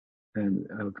and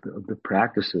of the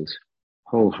practices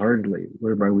wholeheartly,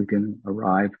 whereby we can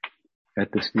arrive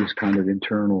at these kind of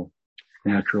internal,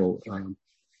 natural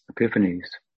epiphanies,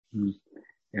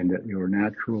 and that your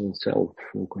natural self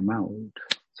will come out,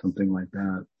 something like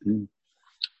that.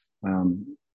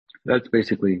 That's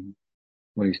basically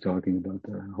what he's talking about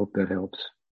there. I hope that helps.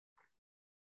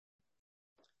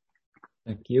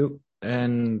 Thank you.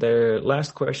 And the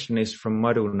last question is from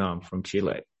Madunam from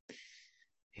Chile.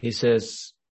 He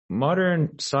says,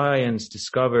 modern science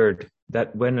discovered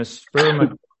that when a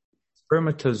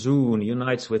spermatozoon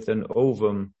unites with an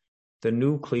ovum, the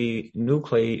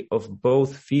nuclei of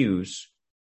both fuse,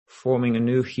 forming a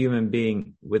new human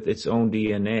being with its own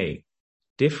DNA,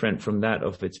 different from that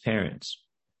of its parents,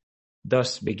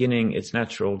 thus beginning its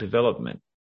natural development.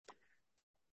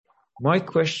 My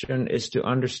question is to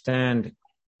understand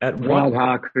at what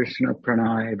Radha Krishna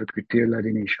Pranay Vikritir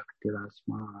Ladini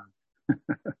Shaktilasman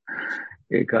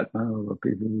Ekatma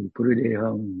Vapidu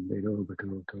Purideham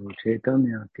Vedogato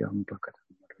Chaitanya Kyam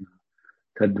Pakatam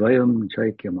Tadvayam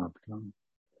Chaikyamaptam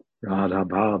Radha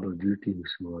Bhava Duty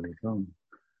Sualitam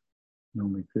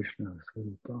Nomi Krishna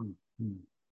Swarupam.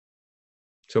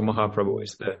 So Mahaprabhu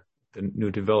is the new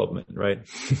development, right?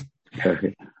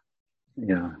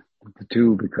 Yeah. The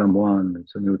two become one.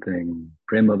 It's a new thing.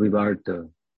 Prema Vivarta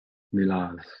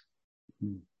Vilas.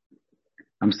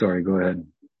 I'm sorry, go ahead.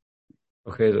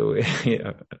 Okay,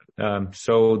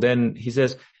 so then he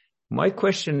says, my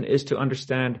question is to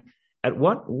understand at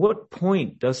what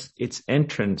point does its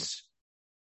entrance,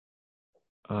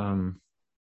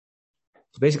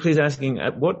 basically he's asking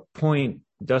at what point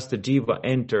does the jiva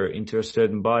enter into a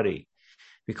certain body?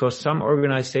 Because some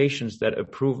organizations that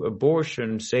approve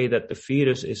abortion say that the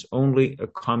fetus is only a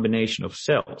combination of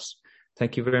cells.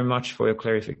 Thank you very much for your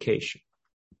clarification.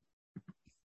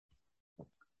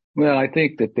 Well, I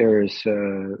think that there is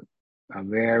a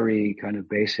very kind of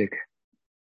basic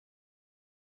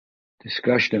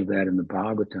discussion of that in the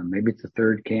Bhagavatam. Maybe it's the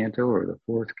third canto or the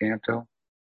fourth canto.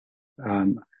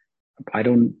 I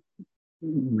don't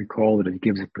recall that it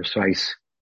gives a precise,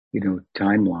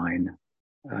 timeline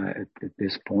at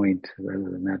this point rather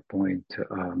than that point.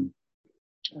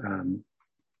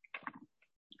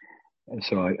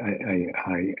 So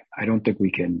I don't think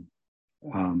we can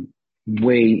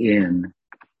weigh in,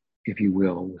 if you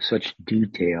will, with such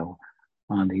detail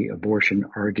on the abortion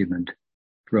argument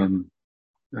from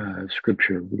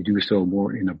scripture. We do so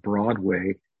more in a broad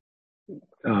way,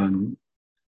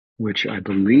 which I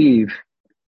believe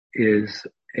is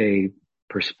a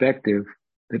perspective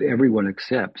that everyone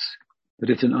accepts, that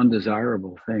it's an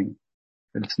undesirable thing,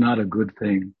 that it's not a good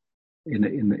thing. It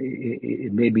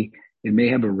may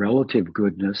have a relative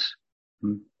goodness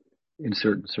in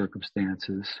certain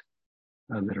circumstances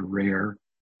that are rare,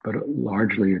 but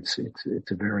largely it's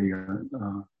a very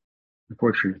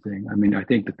unfortunate thing. I mean, I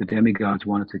think that the demigods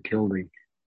wanted to kill the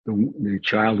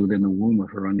child within the womb of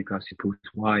Hiranyakasipu's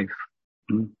wife.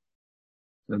 So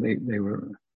they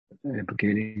were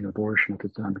advocating abortion at the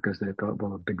time because they thought,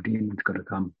 well, a big demon's going to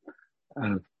come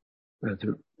out of as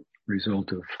a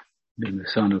result of being the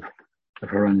son of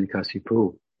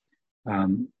Hiranyakasipu.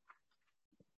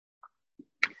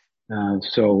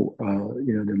 So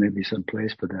there may be some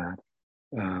place for that,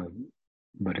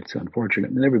 but it's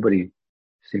unfortunate, and everybody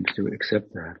seems to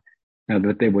accept that. Now,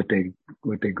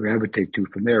 what they gravitate to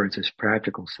from there is this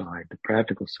practical side, the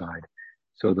practical side.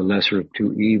 So the lesser of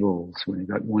two evils. When you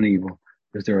got one evil,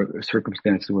 because there are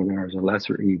circumstances where there is a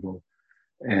lesser evil,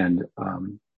 and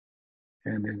then,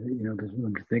 there's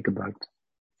room to think about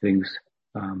things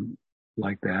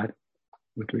like that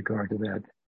with regard to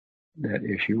that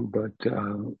issue. But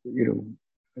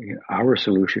our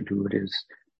solution to it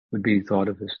would be thought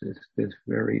of as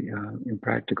very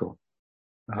impractical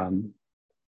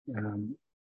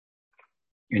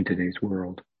in today's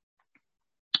world.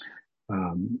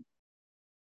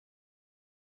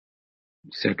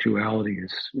 Sexuality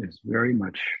is very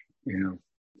much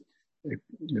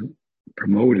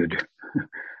promoted,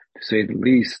 to say the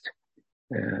least,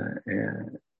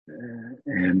 and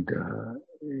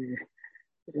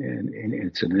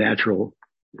it's a natural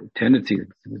tendency.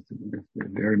 It's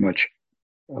very much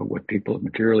what people,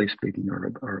 materially speaking,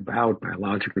 are about,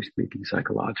 biologically speaking,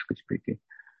 psychologically speaking.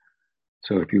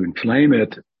 So if you inflame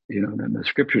it, then the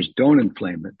scriptures don't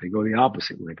inflame it. They go the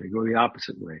opposite way. They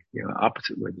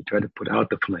try to put out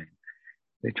the flame.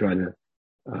 They try to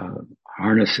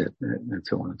harness it, and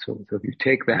so on and so forth. So if you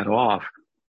take that off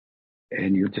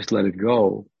and you just let it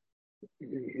go,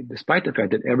 despite the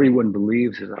fact that everyone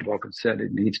believes, as I've often said,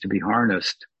 it needs to be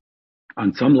harnessed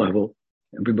on some level,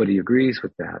 everybody agrees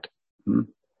with that. We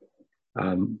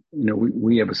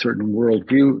have a certain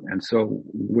worldview, and so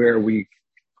where we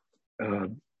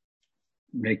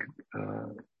make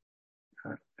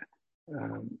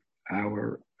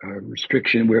our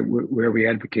restriction, where we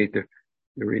advocate the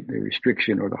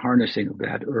restriction or the harnessing of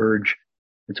that urge,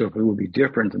 and so if it will be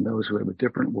different than those who have a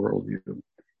different worldview.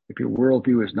 If your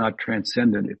worldview is not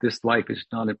transcendent, if this life is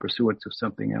not in pursuance of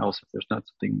something else, if there's not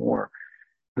something more,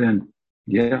 then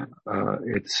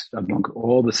it's among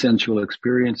all the sensual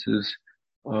experiences,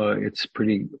 it's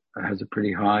pretty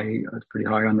high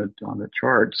on the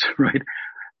charts, right?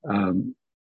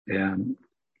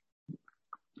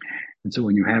 And so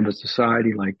when you have a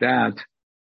society like that,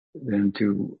 then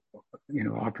to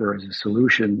offer as a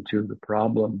solution to the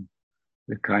problem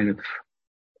the kind of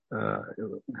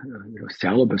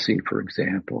celibacy, for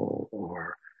example,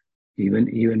 or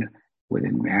even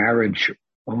within marriage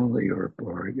only, or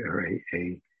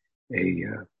a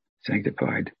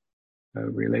sanctified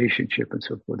relationship and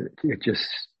so forth.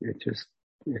 It's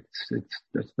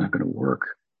not going to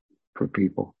work for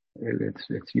people.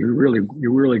 You're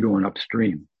really going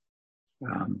upstream.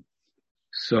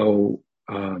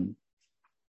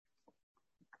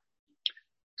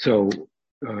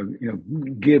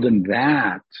 Given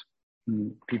that,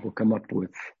 people come up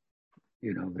with,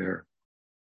 their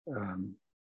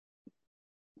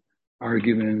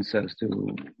arguments as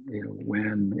to,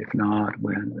 when, if not,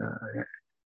 when,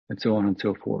 and so on and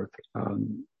so forth.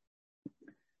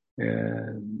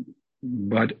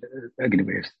 But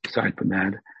anyway, aside from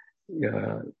that,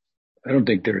 I don't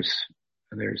think there's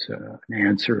an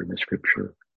answer in the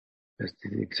scripture as to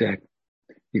the exact.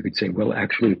 You could say, well,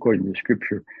 actually, according to the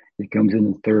scripture, it comes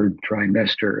in the third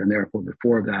trimester, and therefore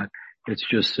before that, it's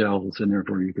just cells, and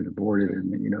therefore you can abort it.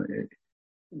 And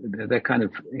that kind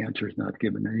of answer is not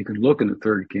given. And you can look in the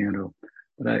third canto,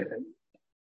 but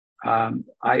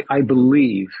I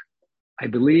believe,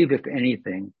 if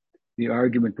anything, the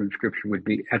argument from scripture would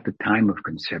be at the time of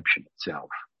conception itself.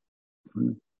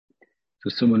 So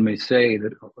someone may say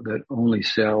that it's only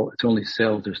cells,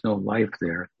 there's no life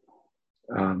there.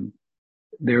 I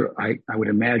would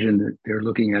imagine that they're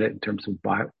looking at it in terms of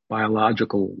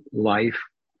biological life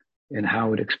and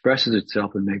how it expresses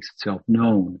itself and makes itself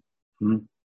known.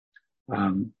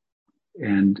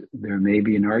 And there may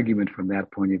be an argument from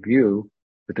that point of view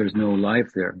that there's no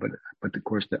life there, but of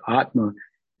course the Atma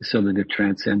is something that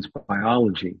transcends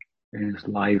biology and is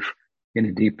life in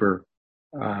a deeper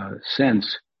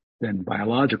sense than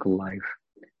biological life.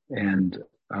 And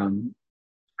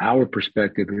our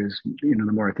perspective is,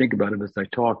 the more I think about it as I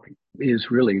talk, is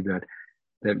really that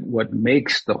what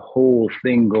makes the whole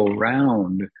thing go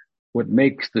round, what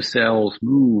makes the cells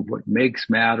move, what makes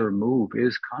matter move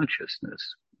is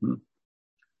consciousness.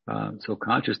 So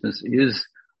consciousness is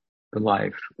the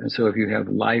life. And so if you have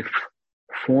life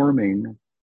forming,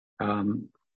 it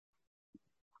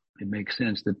makes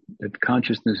sense that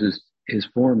consciousness is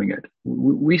forming it.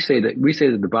 We say that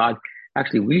the body,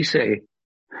 actually we say,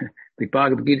 the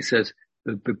Bhagavad-gita says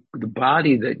the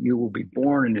body that you will be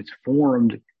born in, it's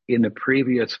formed in the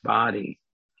previous body.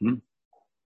 In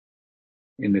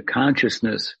the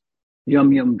consciousness,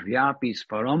 yam yam vyapi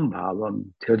sparam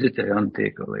bhavam tyajite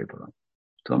ante kalevaram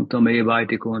tam tam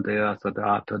evaiti kuntaya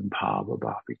sada tad bhava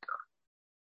bhavita.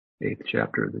 8th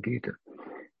chapter of the Gita.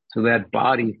 So that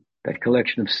body, that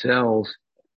collection of cells,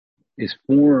 is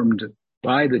formed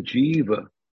by the jiva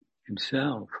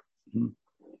himself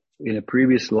in a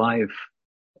previous life,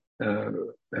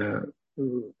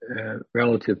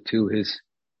 relative to his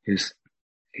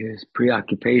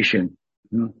preoccupation.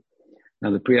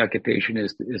 Now the preoccupation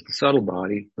is the subtle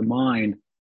body, the mind,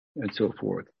 and so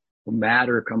forth. Well,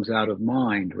 matter comes out of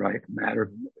mind, right?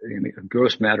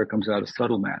 Gross matter comes out of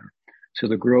subtle matter. So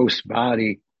the gross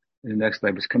body in the next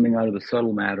life is coming out of the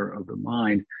subtle matter of the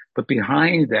mind. But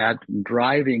behind that,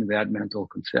 driving that mental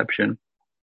conception,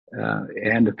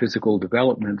 and the physical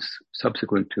developments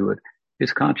subsequent to it,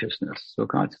 is consciousness. So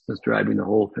consciousness driving the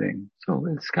whole thing. So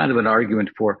it's kind of an argument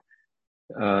for,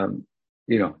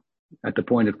 at the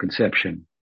point of conception,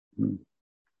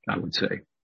 I would say.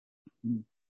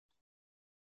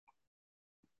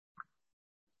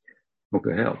 Hope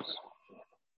it helps.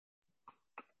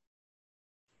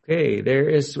 Okay, there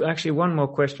is actually one more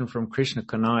question from Krishna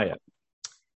Kanaya.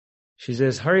 She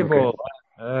says, Haribol,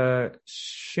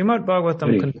 Srimad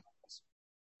Bhagavatam.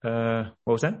 What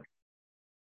was that?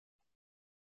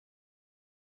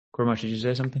 Kurma, did you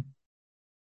say something?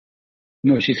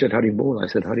 No, she said Haribol. I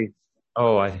said Hari.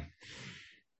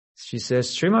 She says,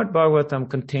 Srimad Bhagavatam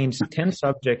contains 10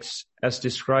 subjects as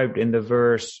described in the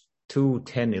verse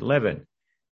 2:10:11.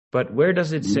 But where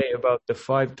does it say about the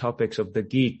 5 topics of the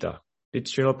Gita? Did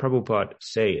Srila Prabhupada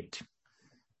say it?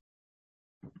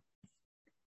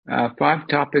 5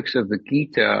 topics of the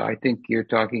Gita, I think you're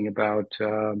talking about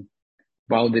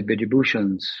Baldev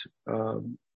Vijayabhushan's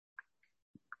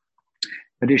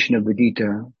edition of the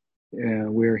Gita,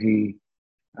 where he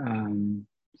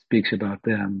speaks about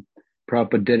them.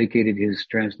 Prabhupada dedicated his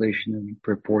translation and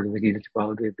purport of the Gita to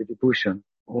Baldev Vijayabhushan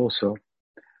also.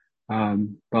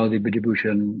 Baldev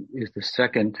Vijayabhushan is the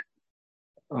second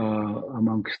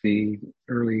amongst the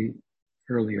earlier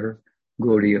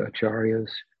Gaudiya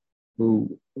Acharyas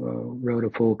who wrote a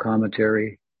full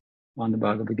commentary on the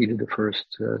Bhagavad-gita. The first,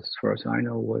 as far as I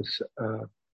know, was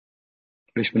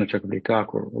Vishwanath Chakravarti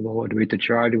Thakur, although Advaita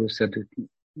Acharya was said to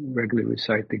regularly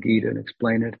recite the Gita and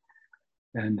explain it.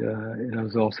 And it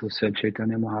was also said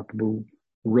Chaitanya Mahaprabhu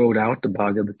wrote out the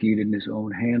Bhagavad-gita in his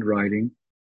own handwriting,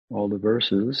 all the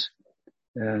verses,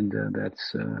 and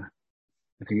that's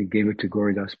I think he gave it to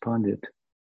Gauridas Pandit,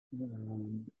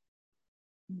 and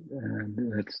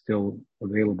that's still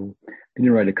available. He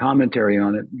didn't write a commentary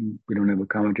on it. We don't have a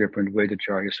commentary from Advaita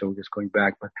Acharya, so we're just going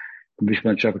back. But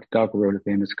Vishwanath Chakravarti Thakur wrote a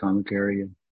famous commentary,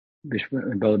 and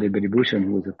Baldev Vijayabhushan,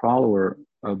 who was a follower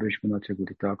of Vishwanath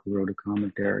Chakravarti Thakur, wrote a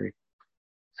commentary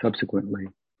subsequently.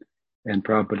 And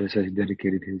Prabhupada says he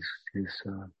dedicated his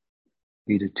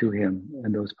Gita to him.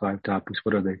 And those 5 topics,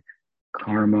 what are they?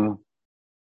 Karma.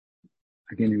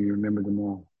 I can't even remember them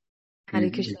all. Hare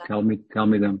Krishna. Tell me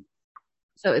them.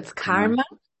 So it's karma.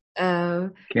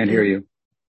 Can't hear you.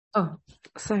 Oh,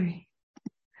 sorry.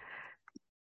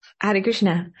 Hare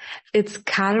Krishna. It's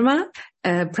karma,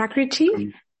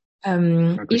 prakriti,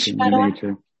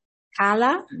 Ishvara,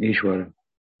 Kala, Ishvara,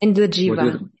 and the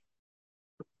Jiva.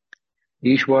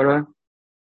 Ishvara,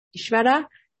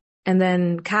 and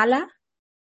then Kala,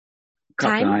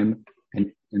 time,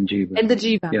 and Jiva. And the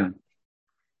Jiva.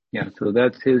 Yeah. So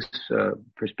that's his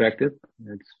perspective.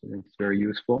 It's very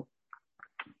useful.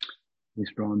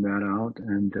 He's drawn that out,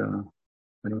 and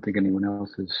I don't think anyone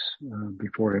else has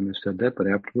before him has said that. But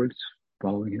afterwards,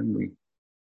 following him,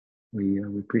 we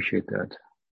appreciate that.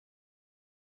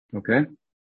 Okay.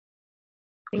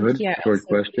 Thank you. Short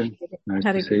question. Nice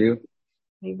to see you.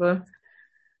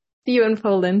 See you in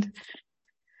Poland.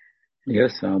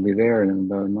 Yes, I'll be there in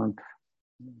about a month.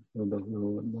 A little bit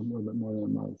more than a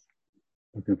month.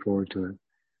 Looking forward to it.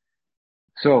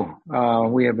 So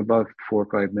we have about 4 or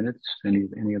 5 minutes.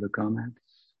 Any other comments?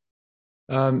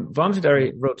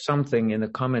 Vamsidari wrote something in the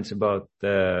comments about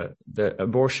the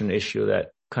abortion issue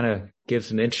that kind of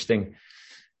gives an interesting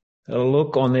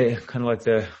look on the kind of like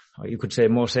the, you could say,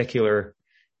 more secular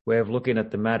way of looking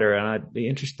at the matter. And I'd be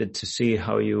interested to see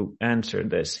how you answer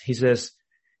this. He says,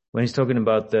 when he's talking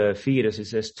about the fetus, he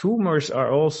says, tumors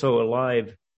are also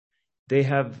alive. They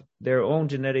have their own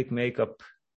genetic makeup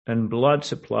and blood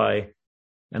supply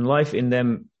and life in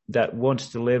them that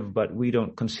wants to live, but we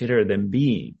don't consider them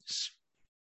beings.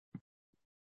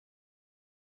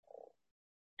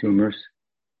 Tumors.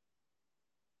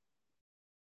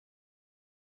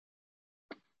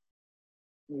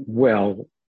 Well,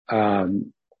 I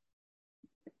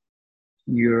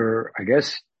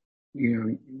guess,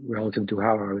 relative to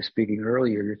how I was speaking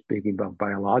earlier, you're speaking about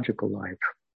biological life.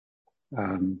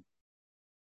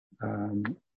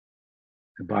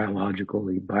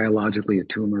 Biologically, a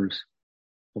tumor's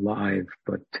alive,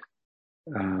 but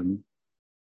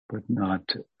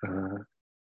not.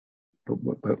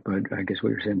 But I guess what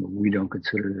you're saying, we don't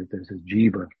consider that there's a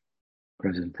jiva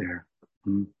present there.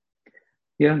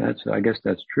 Yeah, I guess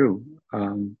that's true.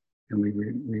 And we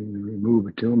remove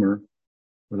a tumor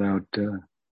without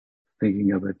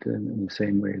thinking of it in the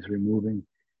same way as removing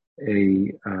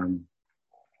a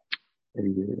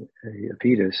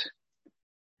fetus,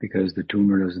 because the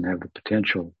tumor doesn't have the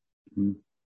potential,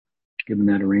 given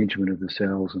that arrangement of the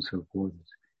cells and so forth,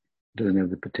 it doesn't have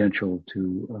the potential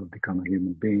to become a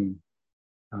human being,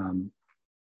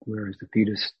 whereas the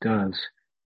fetus does.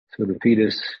 So the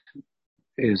fetus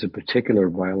is a particular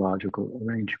biological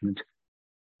arrangement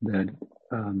that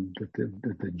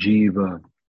the jiva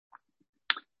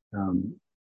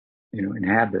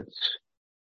inhabits,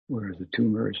 whereas the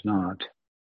tumor is not.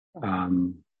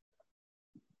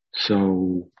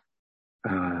 So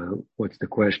what's the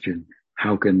question?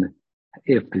 How can,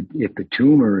 if the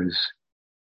tumor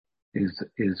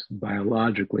is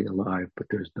biologically alive, but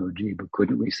there's no jiva,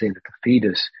 couldn't we say that the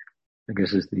fetus, I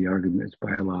guess is the argument, is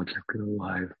biologically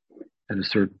alive at a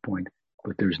certain point,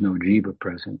 but there's no jiva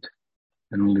present,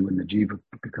 and only when the jiva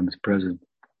becomes present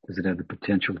does it have the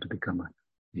potential to become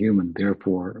human.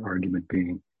 Therefore, argument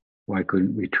being, why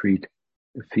couldn't we treat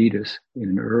the fetus in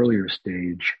an earlier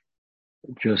stage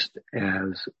just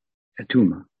as a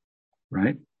tumor,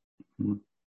 right? If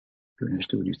you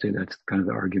understood what you say, that's kind of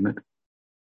the argument.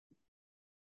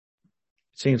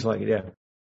 Seems like it, yeah.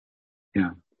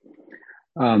 Yeah.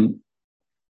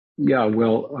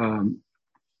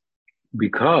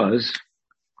 Because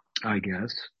I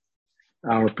guess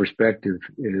our perspective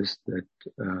is that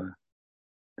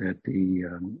the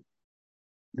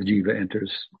jiva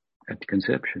enters at the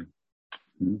conception.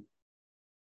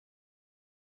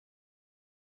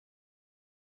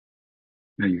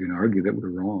 Now you can argue that we're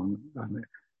wrong.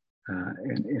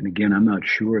 And again, I'm not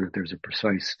sure that there's a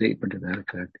precise statement to that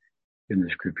effect in the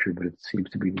scripture, but it seems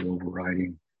to be the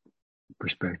overriding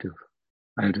perspective.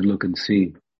 I had to look and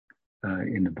see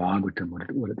in the Bhagavatam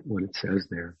what it says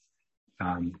there.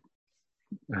 And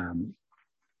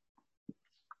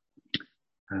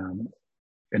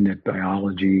that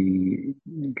biology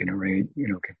can arrange,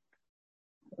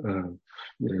 that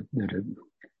a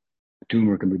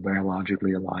tumor can be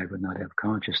biologically alive and not have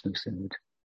consciousness in it.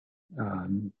 I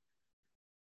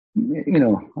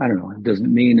don't know. It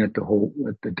doesn't mean that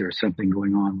that there's something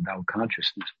going on without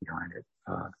consciousness behind it.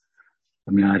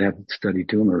 I'd have to study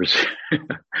tumors,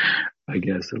 I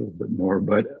guess, a little bit more,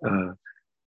 but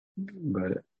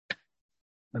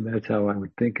that's how I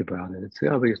would think about it. It's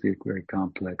obviously a very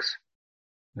complex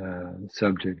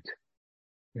subject,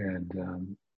 and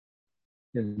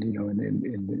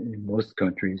in most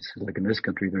countries, like in this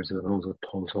country, there's a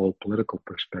whole political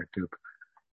perspective,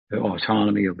 the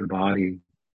autonomy of the body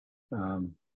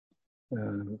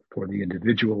for the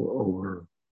individual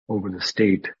over the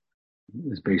state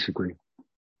is basically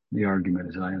the argument,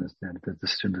 as I understand it. That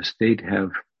should the state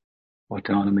have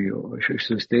autonomy, or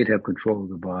should the state have control of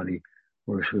the body,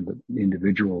 or should the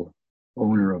individual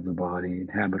owner of the body,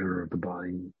 inhabitor of the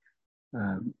body,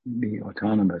 be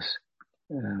autonomous,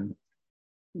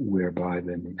 whereby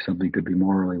then something could be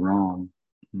morally wrong,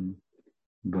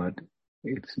 but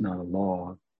it's not a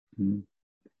law.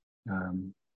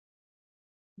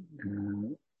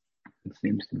 It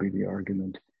seems to be the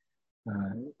argument.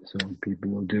 So people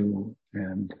will do,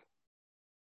 and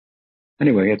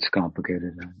anyway, it's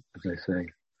complicated, as I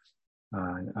say.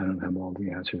 I don't have all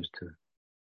the answers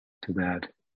to that.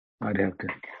 I'd have to,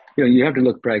 you have to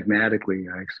look pragmatically,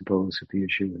 I suppose, at the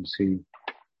issue and see,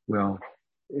 well,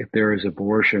 if there is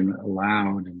abortion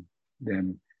allowed,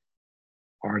 then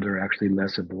are there actually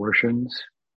less abortions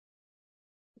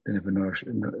than if an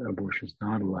abortion is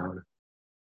not allowed?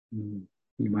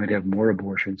 You might have more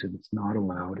abortions if it's not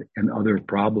allowed, and other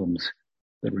problems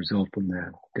that result from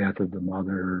that, death of the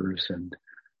mothers and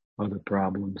other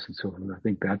problems and so forth. I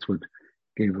think that's what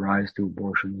gave rise to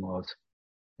abortion laws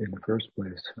in the first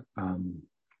place.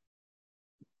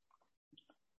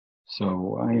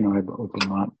 So I have an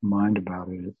open mind about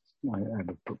it. I have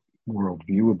a world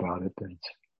view about it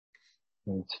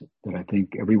that I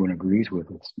think everyone agrees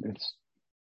with. It's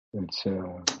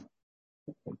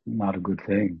not a good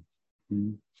thing,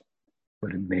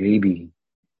 but it may be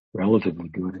relatively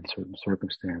good in certain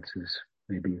circumstances.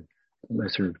 Maybe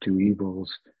lesser of two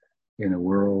evils in a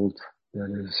world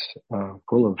that is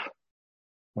full of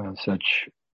such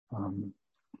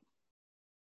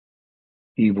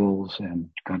evils and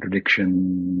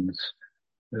contradictions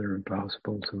that are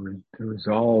impossible to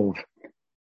resolve,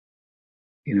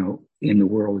 in the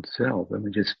world itself.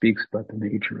 It just speaks about the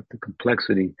nature of the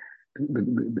complexity,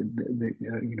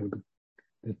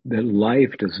 that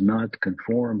life does not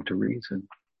conform to reason.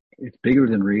 It's bigger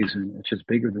than reason. It's just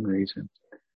bigger than reason.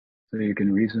 So you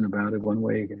can reason about it one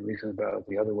way, you can reason about it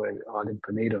the other way, ad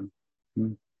infinitum.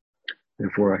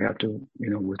 Therefore, I have to,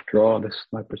 withdraw this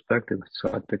my perspective,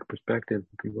 sattvic perspective,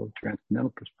 people,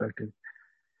 transcendental perspective.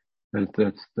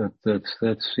 That's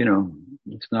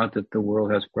it's not that the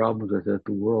world has problems, it's that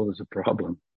the world is a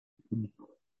problem.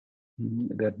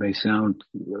 That may sound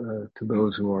to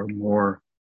those who are more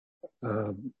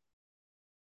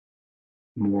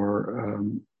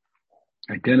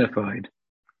identified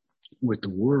with the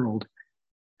world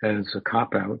as a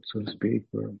cop-out, so to speak,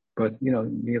 but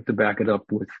you have to back it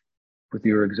up with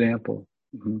your example.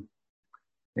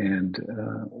 And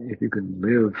if you can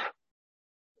live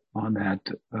on that,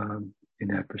 in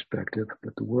that perspective,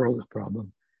 that the world is a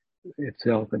problem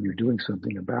itself and you're doing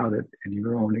something about it, and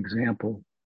your own example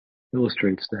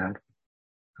illustrates that,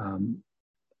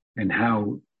 and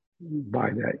how by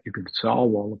that you can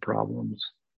solve all the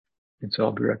problems, you can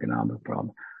solve your economic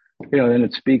problem. Then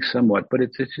it speaks somewhat, but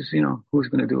it's just, who's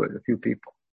going to do it? A few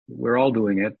people. We're all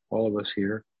doing it, all of us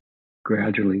here.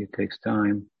 Gradually, it takes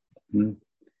time.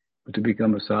 But to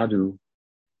become a sadhu,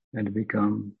 and to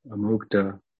become a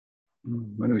mukta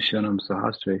manushyanam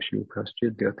sahasreshu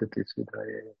kaschid yatati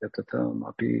siddhaye yatatam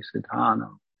api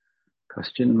siddhanam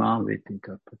kaschin mam viti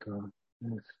tapata.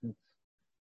 It's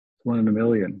one in a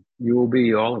million. You will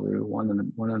be, all of you, one in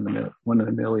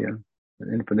a million,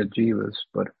 infinite jivas.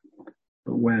 But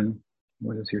when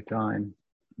is your time,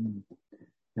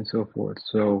 and so forth.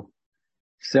 So,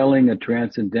 selling a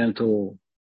transcendental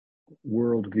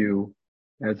worldview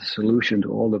as a solution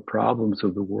to all the problems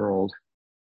of the world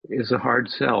is a hard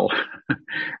sell.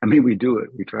 I mean, we do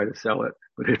it. We try to sell it,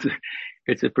 but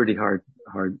it's a pretty hard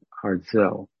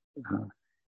sell.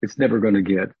 It's never going to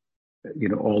get,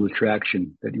 all the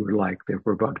traction that you would like.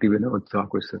 Therefore, Bhaktivinoda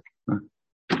Thakura said,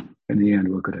 in the end,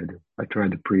 what could I do? I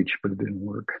tried to preach, but it didn't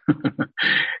work.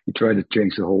 He tried to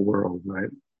change the whole world, right?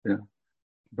 Yeah.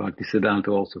 Bhaktisiddhanta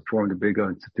also formed a big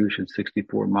institution,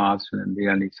 64 mosques, and in the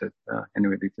end he said,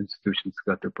 anyway, these institutions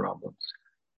got their problems.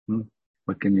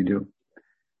 What can you do?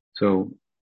 So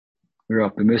we're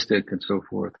optimistic and so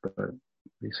forth, but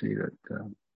we see that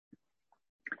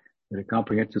a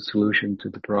comprehensive solution to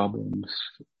the problems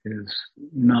is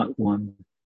not one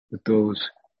that those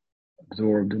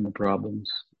absorbed in the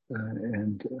problems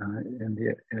and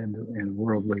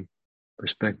worldly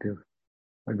perspective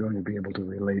are going to be able to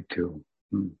relate to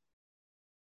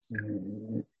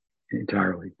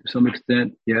entirely. To some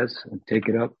extent, yes, and take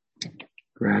it up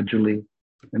gradually,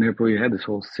 and therefore you have this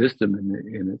whole system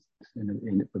in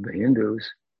the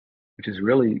Hindus, which is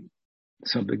really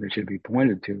something that should be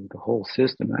pointed to, the whole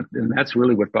system. And that's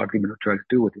really what Bhaktivinoda tried to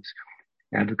do with his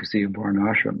advocacy of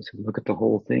varnashrams. Look at the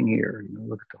whole thing here,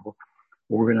 look at the whole,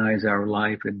 organize our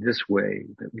life in this way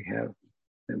that we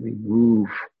move,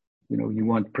 you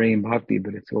want praying bhakti,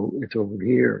 but it's over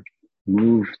here.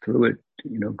 Move through it,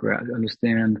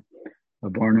 understand a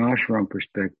varnashram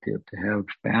perspective, to have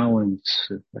balance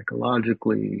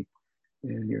psychologically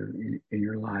in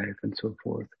your life and so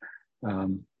forth.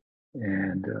 And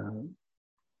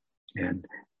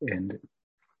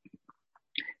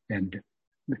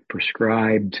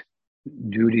prescribed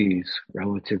duties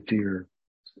relative to your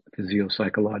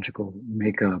physio-psychological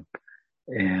makeup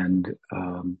and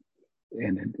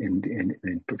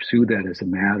pursue that as a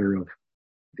matter of,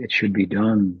 it should be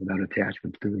done without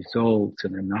attachment to the results,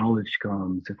 and then knowledge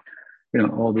comes,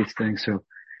 and all these things. So,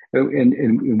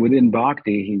 and within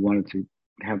Bhakti, he wanted to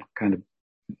have kind of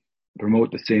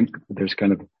promote the same. There's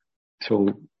kind of this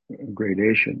whole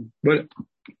gradation, but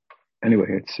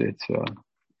anyway, it's a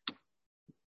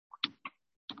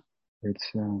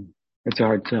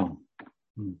hard sell.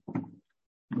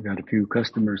 We got a few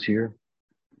customers here.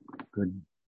 Good.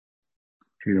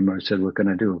 Peter Marsh said, "What can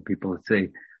I do?" People would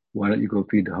say, "Why don't you go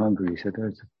feed the hungry?" He said,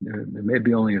 there may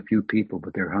be only a few people,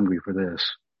 but they're hungry for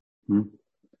this. And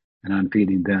I'm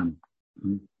feeding them.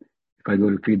 If I go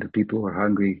to feed the people who are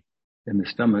hungry in the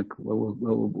stomach, well,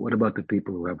 what about the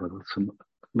people who have some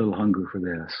little hunger for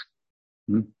this?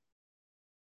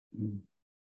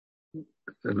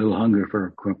 A little hunger for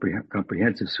a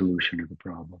comprehensive solution to the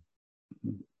problem.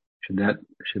 Should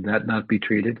that not be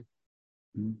treated?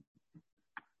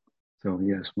 So he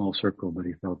had a small circle, but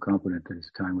he felt confident that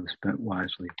his time was spent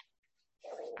wisely.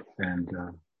 And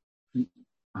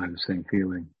I have the same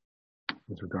feeling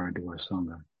with regard to our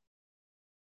Sangha.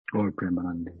 Or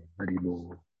Premanandi,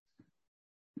 Haribol.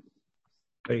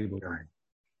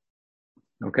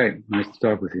 Okay, nice to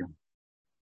talk with you.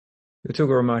 You too,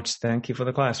 very much. Thank you for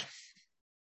the class.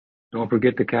 Don't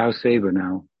forget the cow saver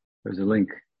now. There's a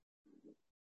link.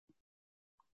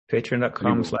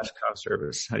 Patreon.com/cow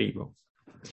service. Haribol.